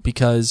out,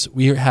 because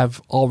we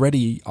have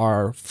already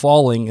are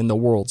falling in the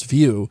world's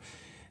view,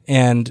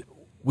 and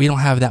we don't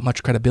have that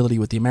much credibility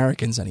with the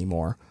Americans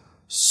anymore,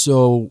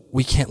 so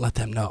we can't let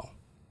them know.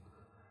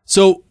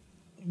 So,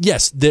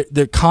 yes,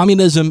 the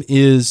communism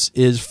is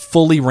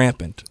fully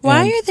rampant.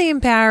 Why are they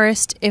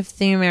embarrassed if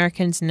the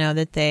Americans know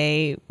that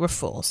they were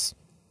fools?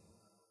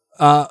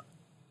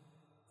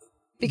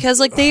 Because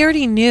like they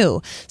already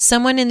knew.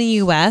 Someone in the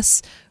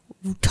U.S.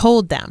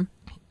 told them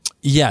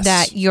Yes.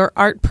 that you're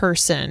art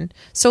person.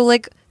 So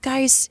like,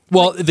 guys.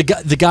 Well,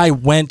 the guy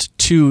went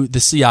to the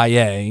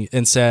CIA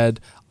and said,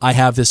 I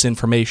have this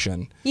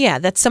information. Yeah,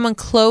 that someone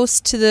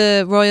close to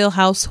the royal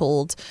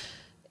household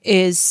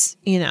is,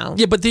 Yeah,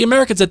 but the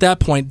Americans at that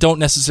point don't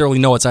necessarily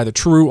know it's either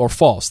true or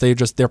false.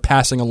 They're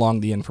passing along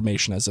the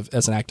information as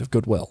an act of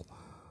goodwill.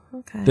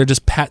 Okay. They're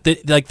just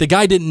like the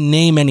guy didn't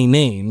name any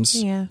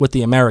names with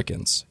the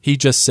Americans. He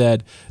just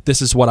said,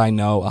 "This is what I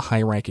know," a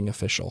high-ranking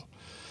official.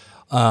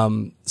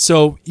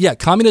 So yeah,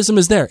 communism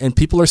is there, and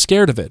people are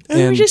scared of it.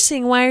 And I'm just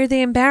saying, why are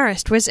they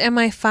embarrassed? Was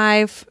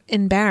MI5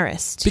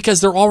 embarrassed?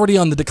 Because they're already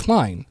on the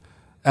decline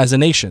as a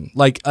nation,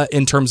 like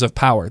in terms of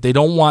power. They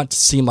don't want to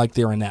seem like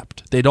they're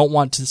inept. They don't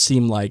want to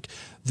seem like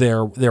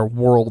their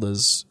world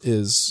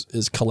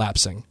is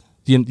collapsing.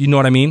 You know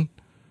what I mean?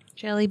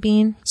 Jelly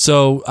bean.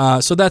 So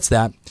that's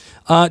that.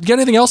 Do you got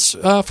anything else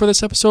for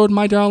this episode,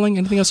 my darling?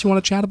 Anything else you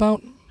want to chat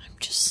about?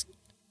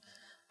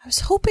 I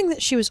was hoping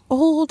that she was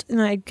old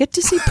and I'd get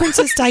to see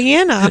Princess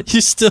Diana.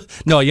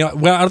 Well, I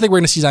don't think we're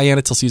going to see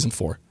Diana till season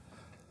 4.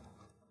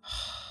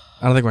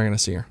 I don't think we're going to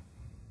see her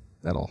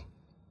at all.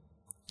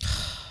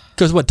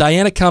 Because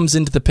Diana comes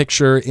into the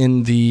picture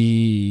in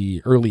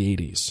the early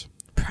 80s.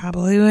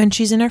 Probably when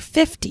she's in her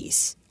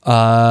 50s.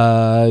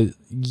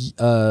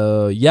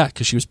 Yeah,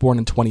 because she was born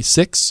in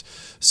 26,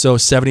 so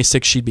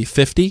 76 she'd be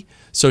 50,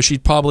 so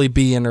she'd probably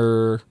be in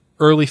her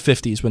early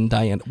 50s when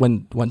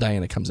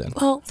Diana comes in.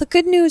 Well, the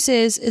good news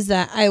is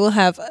that I will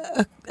have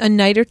a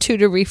night or two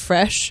to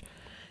refresh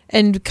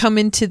and come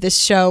into this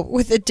show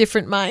with a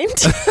different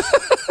mind.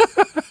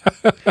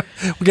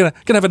 We're gonna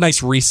have a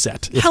nice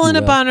reset.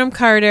 Helena Bonham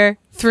Carter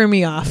threw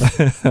me off.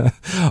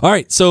 All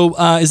right, so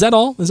is that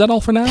all? Is that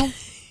all for now?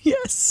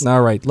 Yes.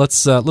 All right,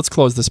 let's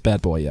close this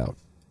bad boy out.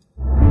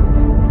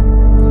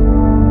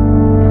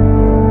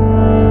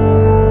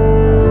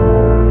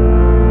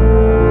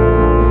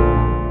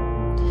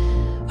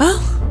 Well,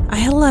 I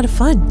had a lot of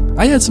fun.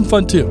 I had some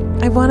fun too.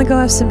 I want to go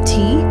have some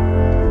tea.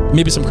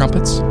 Maybe some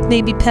crumpets.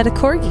 Maybe pet a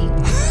corgi.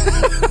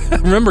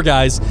 Remember,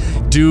 guys,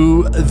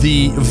 do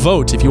the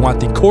vote. If you want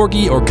the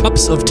corgi or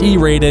cups of tea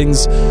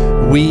ratings,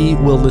 we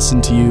will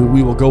listen to you.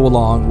 We will go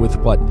along with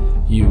what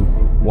you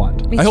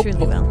want. We truly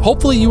will.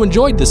 Hopefully you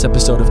enjoyed this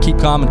episode of Keep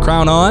Calm and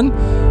Crown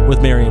On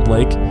with Mary and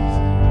Blake.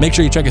 Make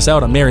sure you check us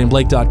out on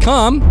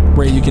maryandblake.com,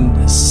 where you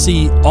can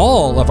see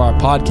all of our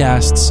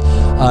podcasts,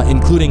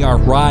 including our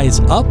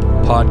Rise Up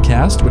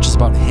podcast, which is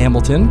about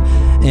Hamilton,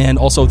 and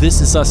also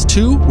This Is Us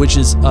 2, which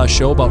is a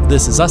show about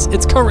This Is Us.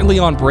 It's currently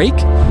on break,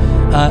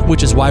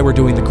 which is why we're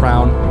doing The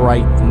Crown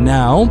right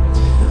now.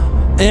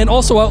 And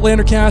also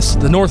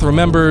Outlandercast, The North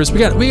Remembers. We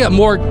got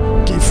more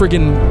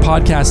friggin'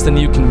 podcasts than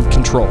you can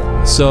control.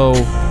 So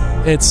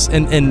it's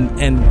and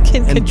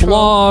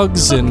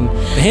blogs and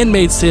The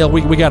Handmaid's Tale.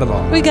 We got it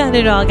all. We got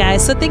it all,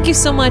 guys. So thank you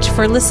so much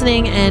for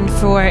listening and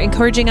for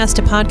encouraging us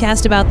to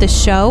podcast about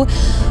this show.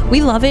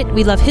 We love it.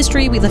 We love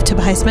history. We love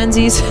Tobias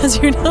Menzies, as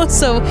you know.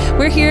 So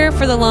we're here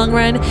for the long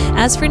run.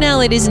 As for now,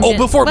 ladies and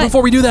gentlemen.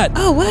 Before we do that.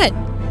 Oh, what?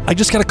 I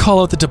just got to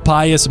call out the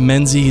Tobias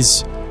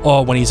Menzies.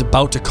 When he's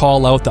about to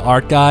call out the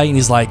art guy, and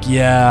he's like,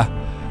 yeah,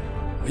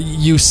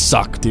 you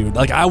suck, dude.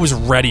 Like, I was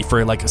ready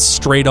for like a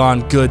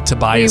straight-on good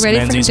Tobias Menzies moment. Were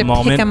you ready for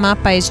him to pick him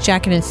up by his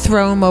jacket and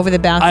throw him over the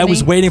balcony? I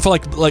was waiting for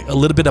like a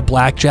little bit of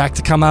blackjack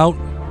to come out,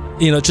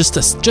 just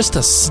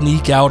to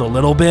sneak out a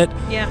little bit.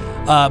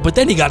 Yeah. But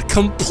then he got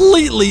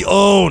completely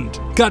owned.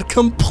 Got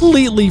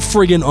completely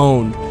friggin'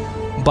 owned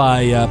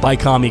by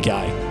Commie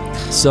Guy.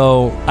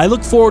 So I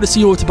look forward to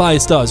see what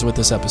Tobias does with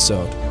this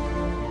episode.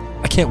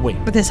 I can't wait.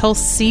 With this whole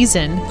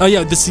season. Oh,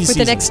 yeah, this season.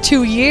 With the next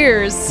 2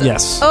 years.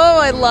 Yes. Oh,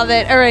 I love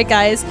it. All right,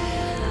 guys.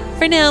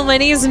 For now, my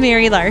name is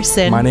Mary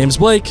Larson. My name's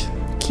Blake.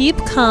 Keep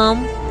calm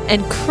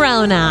and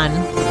crown on.